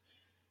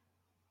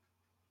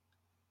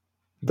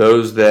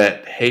 Those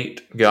that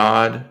hate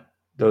God,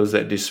 those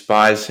that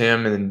despise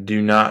him and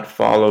do not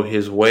follow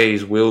his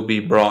ways will be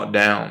brought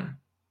down.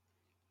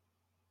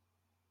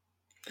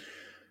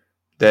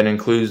 That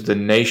includes the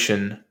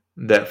nation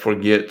that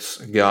forgets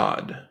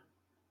God.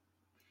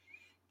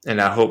 And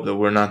I hope that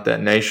we're not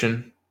that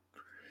nation.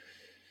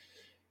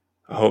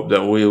 I hope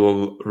that we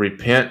will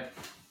repent.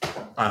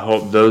 I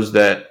hope those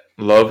that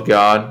love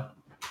God,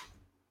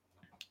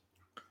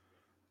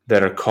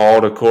 that are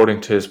called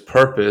according to his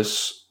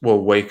purpose,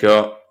 will wake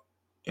up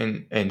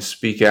and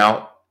speak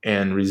out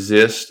and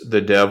resist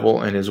the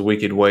devil and his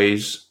wicked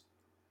ways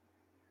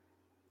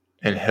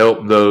and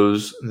help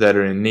those that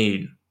are in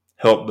need.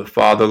 Help the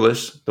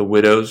fatherless, the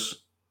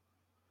widows,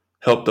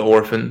 help the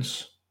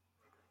orphans.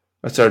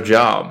 That's our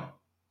job.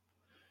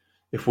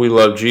 If we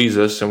love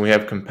Jesus and we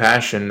have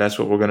compassion, that's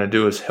what we're going to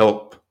do, is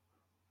help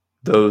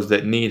those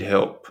that need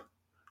help.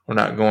 We're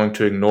not going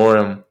to ignore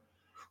them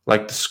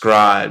like the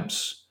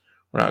scribes.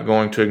 We're not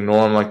going to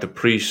ignore them like the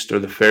priests or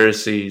the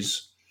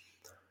Pharisees.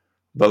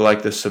 But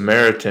like the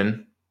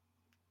Samaritan,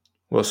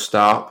 we'll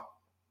stop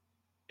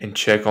and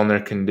check on their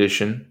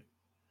condition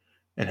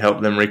and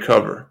help them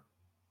recover.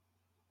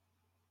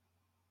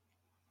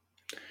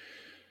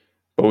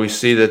 But we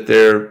see that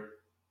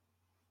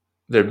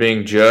they're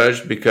being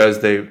judged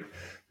because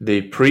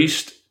the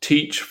priests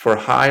teach for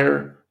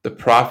hire, the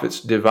prophets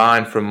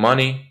divine for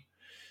money,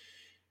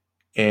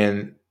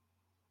 and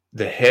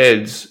the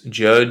heads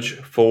judge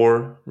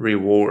for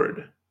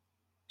reward,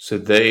 so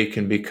they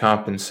can be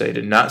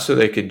compensated, not so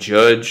they could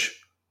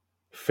judge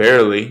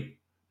fairly,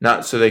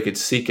 not so they could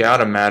seek out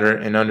a matter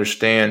and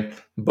understand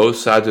both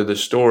sides of the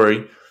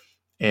story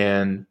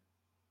and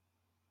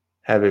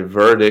have a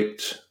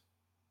verdict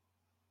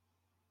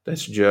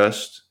that's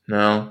just.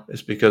 No,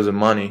 it's because of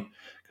money,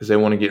 because they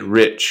want to get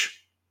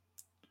rich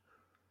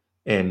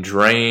and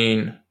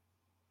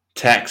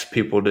tax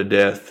people to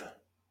death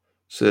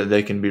so that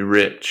they can be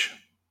rich.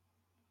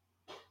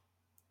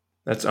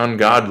 That's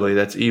ungodly.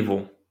 That's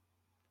evil.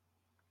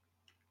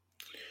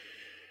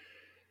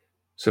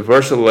 So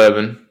verse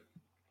 11,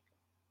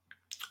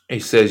 He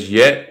says,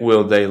 yet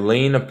will they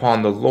lean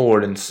upon the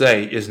Lord and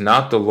say, is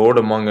not the Lord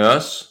among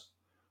us?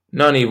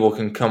 None evil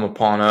can come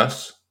upon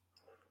us.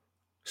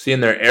 See,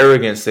 in their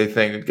arrogance, they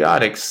think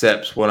God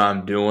accepts what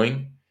I'm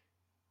doing.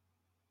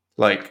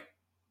 Like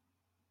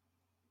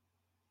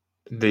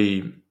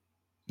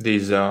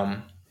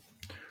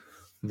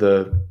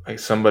like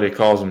somebody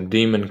calls them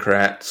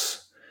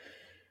demoncrats,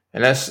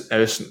 and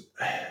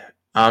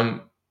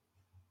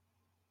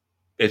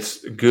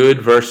it's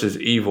good versus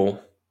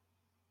evil.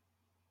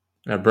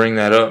 And I bring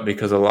that up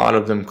because a lot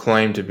of them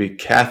claim to be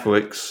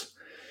Catholics,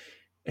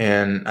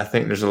 and I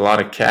think there's a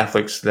lot of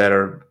Catholics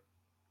that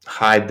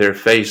hide their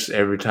face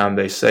every time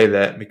they say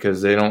that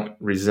because they don't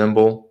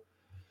resemble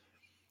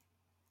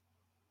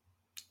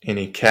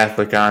any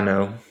Catholic I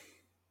know.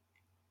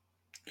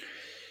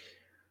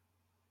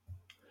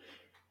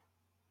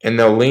 And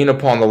they'll lean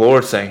upon the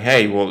Lord saying,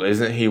 hey, well,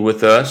 isn't he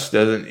with us?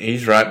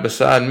 He's right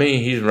beside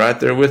me. He's right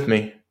there with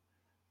me.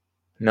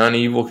 None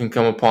evil can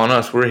come upon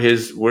us. We're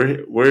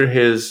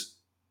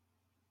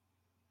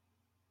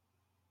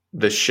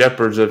the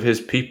shepherds of his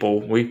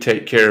people. We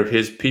take care of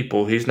his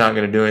people. He's not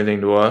going to do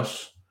anything to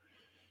us.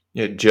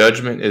 Yet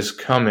judgment is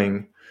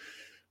coming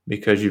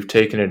because you've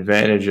taken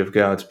advantage of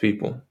God's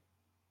people.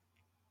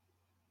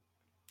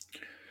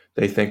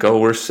 They think, oh,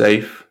 we're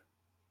safe.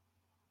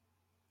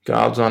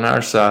 God's on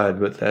our side,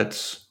 but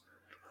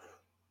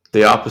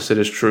the opposite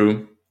is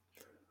true.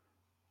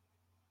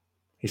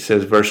 He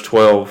says, verse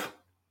 12,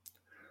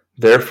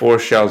 therefore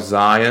shall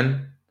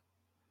Zion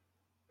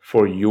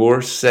for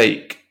your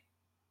sake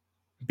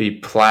be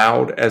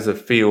plowed as a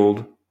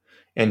field,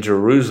 and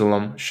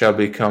Jerusalem shall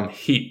become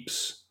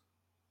heaps,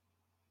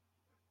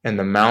 and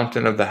the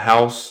mountain of the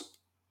house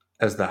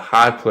as the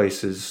high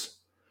places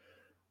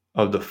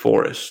of the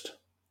forest.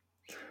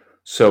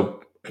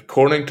 So,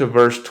 according to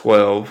verse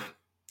 12,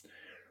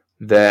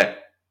 that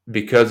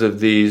because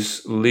of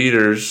these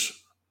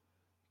leaders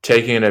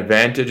taking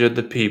advantage of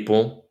the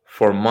people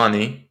for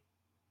money,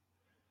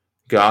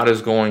 God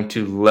is going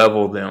to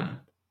level them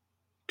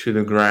to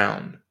the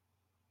ground.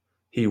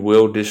 He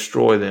will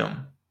destroy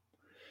them.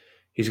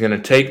 He's going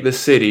to take the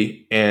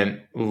city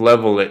and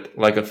level it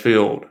like a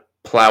field,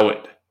 plow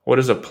it. What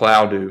does a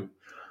plow do?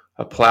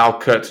 A plow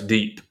cuts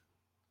deep.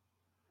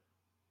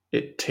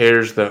 It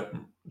tears the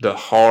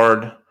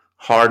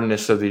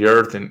hardness of the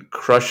earth and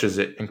crushes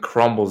it and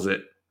crumbles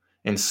it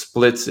and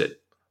splits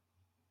it.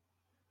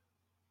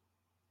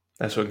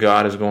 That's what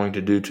God is going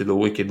to do to the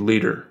wicked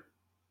leader.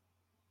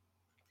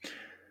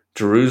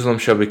 Jerusalem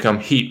shall become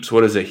heaps.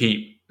 What is a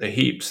heap? The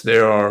heaps,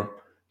 there are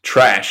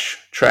trash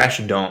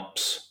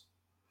dumps,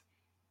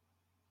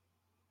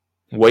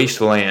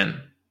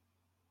 wasteland,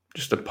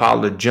 just a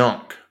pile of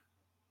junk.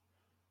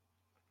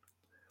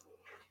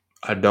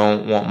 I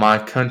don't want my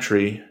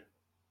country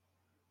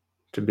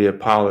to be a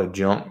pile of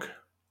junk.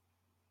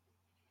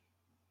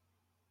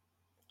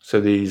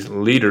 So these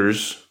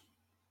leaders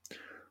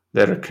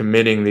that are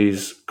committing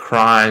these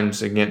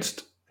crimes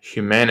against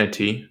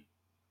humanity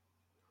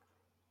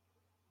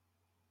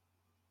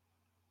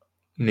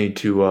need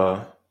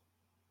to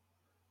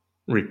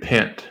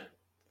repent.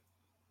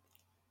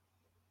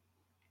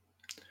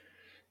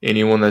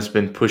 Anyone that's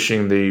been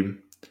pushing the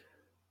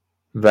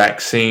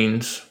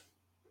vaccines,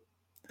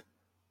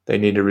 they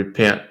need to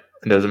repent.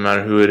 It doesn't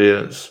matter who it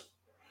is.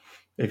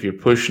 If you're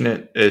pushing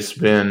it, it's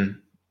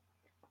been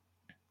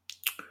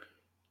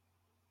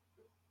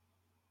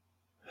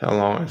how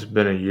long? It's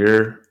been a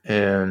year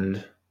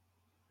and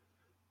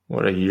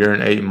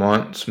 8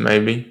 months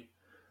maybe.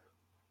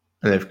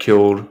 And they've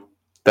killed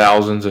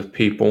thousands of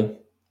people,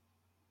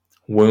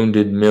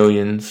 wounded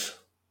millions.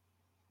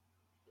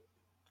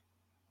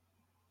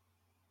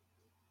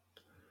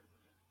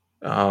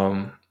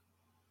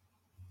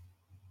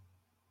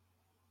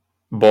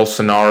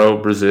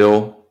 Bolsonaro,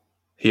 Brazil,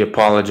 he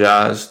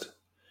apologized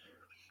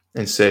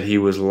and said he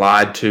was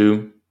lied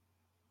to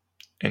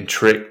and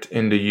tricked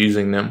into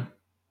using them.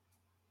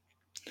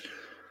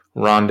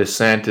 Ron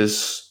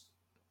DeSantis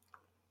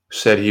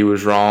said he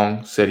was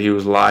wrong, said he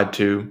was lied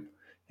to,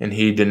 and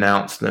he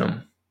denounced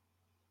them.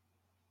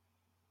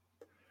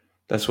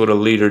 That's what a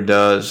leader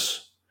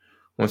does.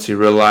 Once he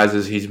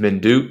realizes he's been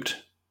duped,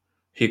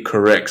 he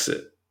corrects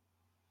it.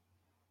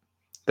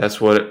 That's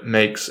what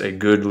makes a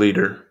good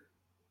leader,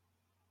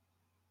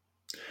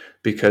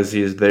 because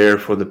he is there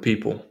for the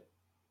people.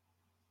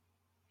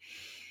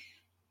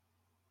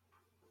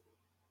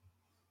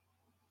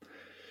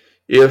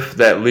 If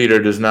that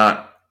leader does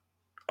not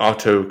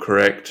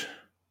auto-correct,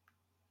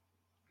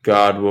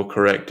 God will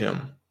correct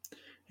him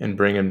and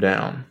bring him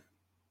down.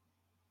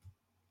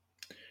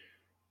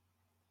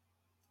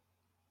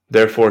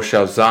 Therefore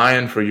shall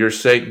Zion for your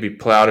sake be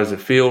plowed as a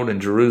field,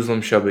 and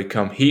Jerusalem shall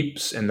become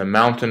heaps, and the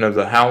mountain of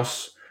the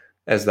house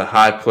as the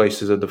high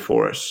places of the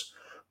forest.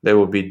 They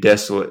will be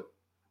desolate.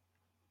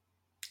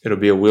 It'll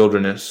be a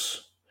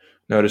wilderness.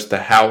 Notice the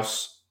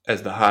house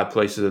as the high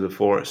places of the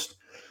forest.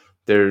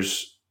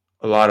 There's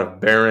a lot of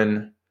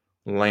barren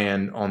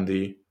land on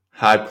the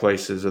high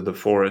places of the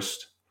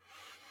forest.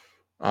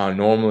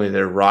 Normally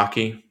they're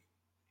rocky,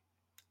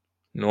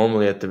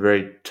 normally at the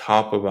very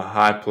top of a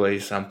high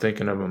place. I'm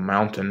thinking of a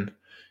mountain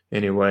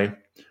anyway.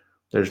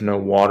 There's no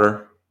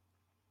water.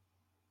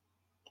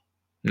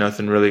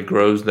 Nothing really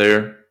grows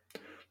there.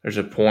 There's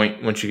a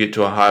point once you get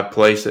to a high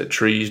place that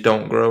trees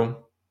don't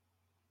grow,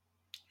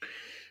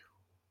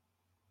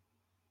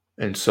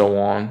 and so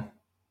on.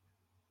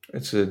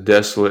 It's a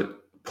desolate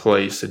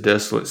place, a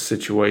desolate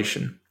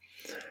situation.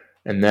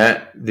 And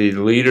that the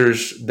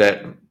leaders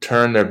that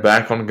turn their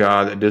back on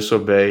God, that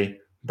disobey,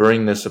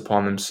 bring this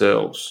upon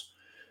themselves.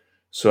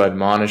 So I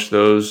admonish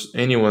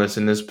anyone that's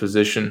in this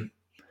position,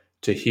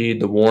 to heed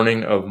the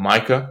warning of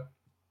Micah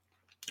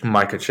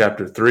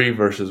chapter 3,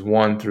 verses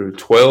 1 through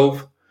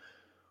 12,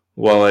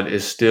 while it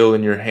is still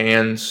in your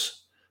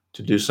hands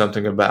to do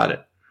something about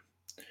it.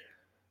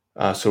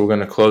 So we're going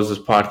to close this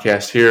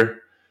podcast here.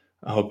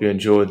 I hope you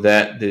enjoyed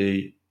that,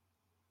 the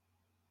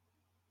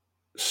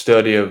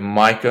study of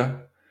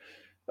Micah.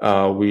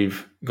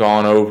 We've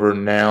gone over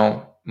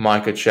now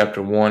Micah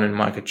chapter 1 and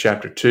Micah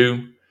chapter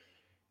 2,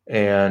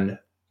 and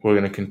we're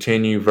going to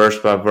continue verse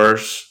by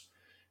verse.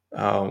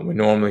 We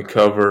normally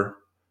cover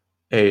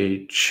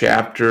a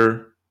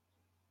chapter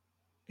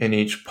in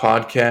each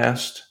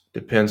podcast.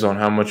 Depends on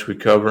how much we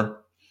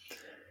cover.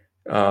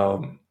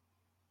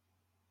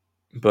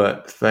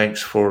 But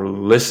thanks for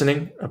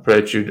listening. I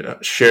pray that you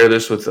share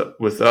this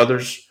with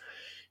others,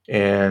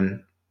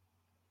 and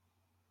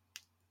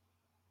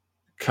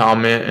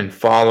comment and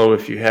follow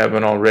if you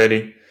haven't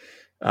already.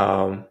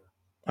 I'd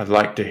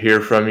like to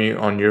hear from you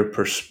on your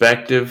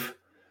perspective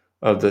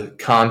of the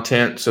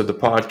contents of the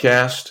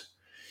podcast.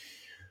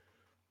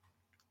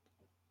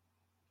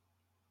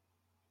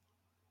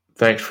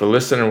 Thanks for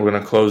listening. We're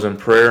going to close in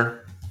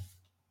prayer.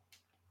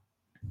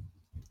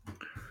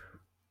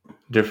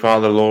 Dear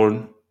Father,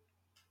 Lord,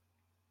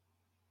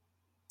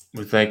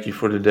 we thank you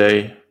for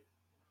today.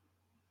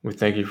 We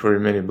thank you for your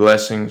many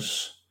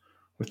blessings.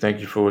 We thank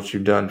you for what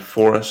you've done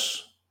for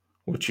us,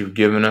 what you've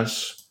given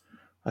us.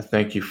 I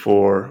thank you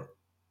for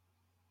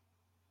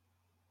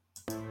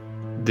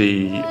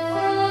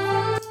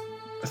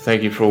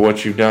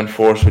what you've done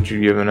for us, what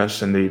you've given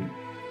us, and the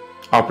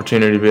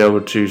opportunity to be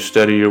able to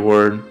study your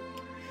word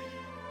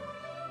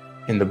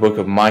in the book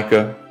of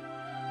Micah,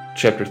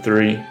 chapter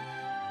 3.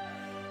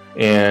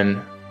 And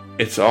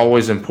it's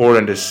always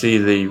important to see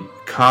the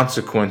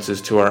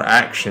consequences to our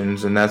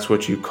actions, and that's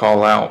what you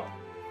call out,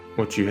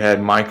 what you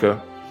had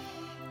Micah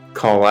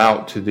call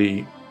out to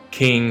the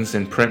kings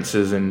and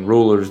princes and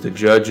rulers, the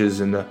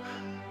judges and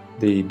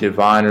the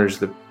diviners,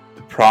 the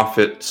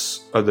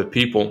prophets of the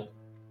people.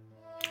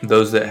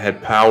 Those that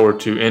had power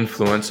to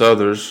influence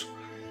others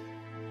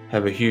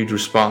have a huge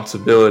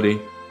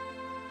responsibility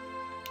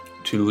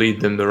to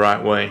lead them the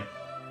right way.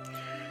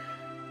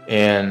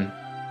 And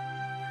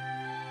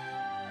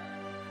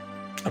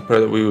I pray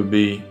that we would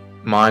be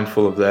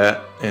mindful of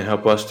that and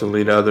help us to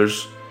lead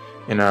others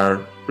in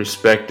our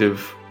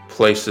respective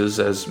places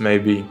as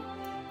maybe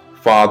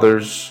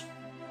fathers,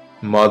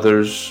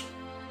 mothers,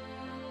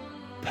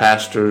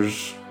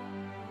 pastors,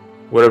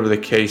 whatever the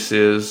case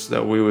is,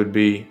 that we would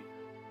be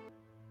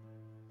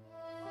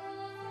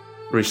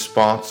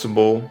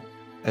responsible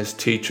as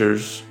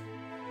teachers,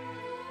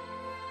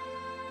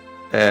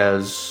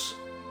 as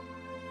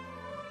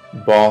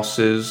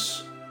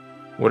bosses,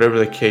 whatever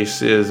the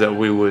case is, that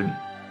we would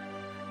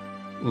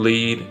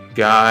lead,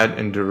 guide,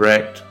 and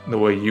direct the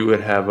way you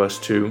would have us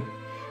to,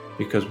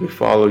 because we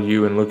follow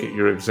you and look at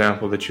your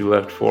example that you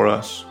left for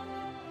us.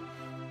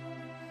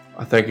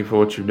 I thank you for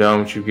what you've done,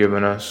 what you've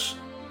given us.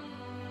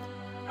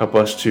 Help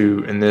us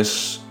to, in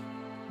this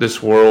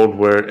world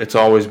where it's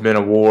always been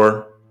a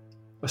war,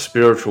 a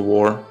spiritual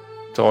war,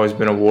 it's always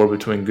been a war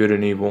between good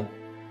and evil.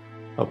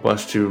 Help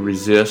us to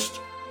resist.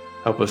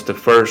 Help us to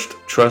first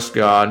trust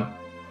God,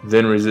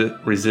 then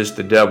resist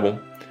the devil.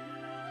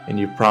 And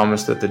you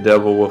promise that the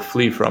devil will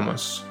flee from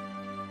us.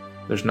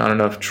 There's not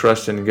enough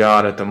trust in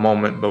God at the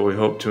moment, but we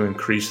hope to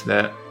increase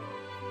that.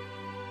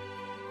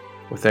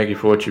 We thank you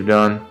for what you've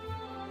done.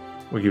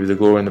 We give you the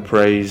glory and the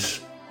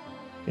praise.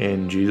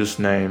 In Jesus'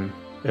 name,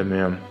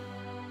 amen.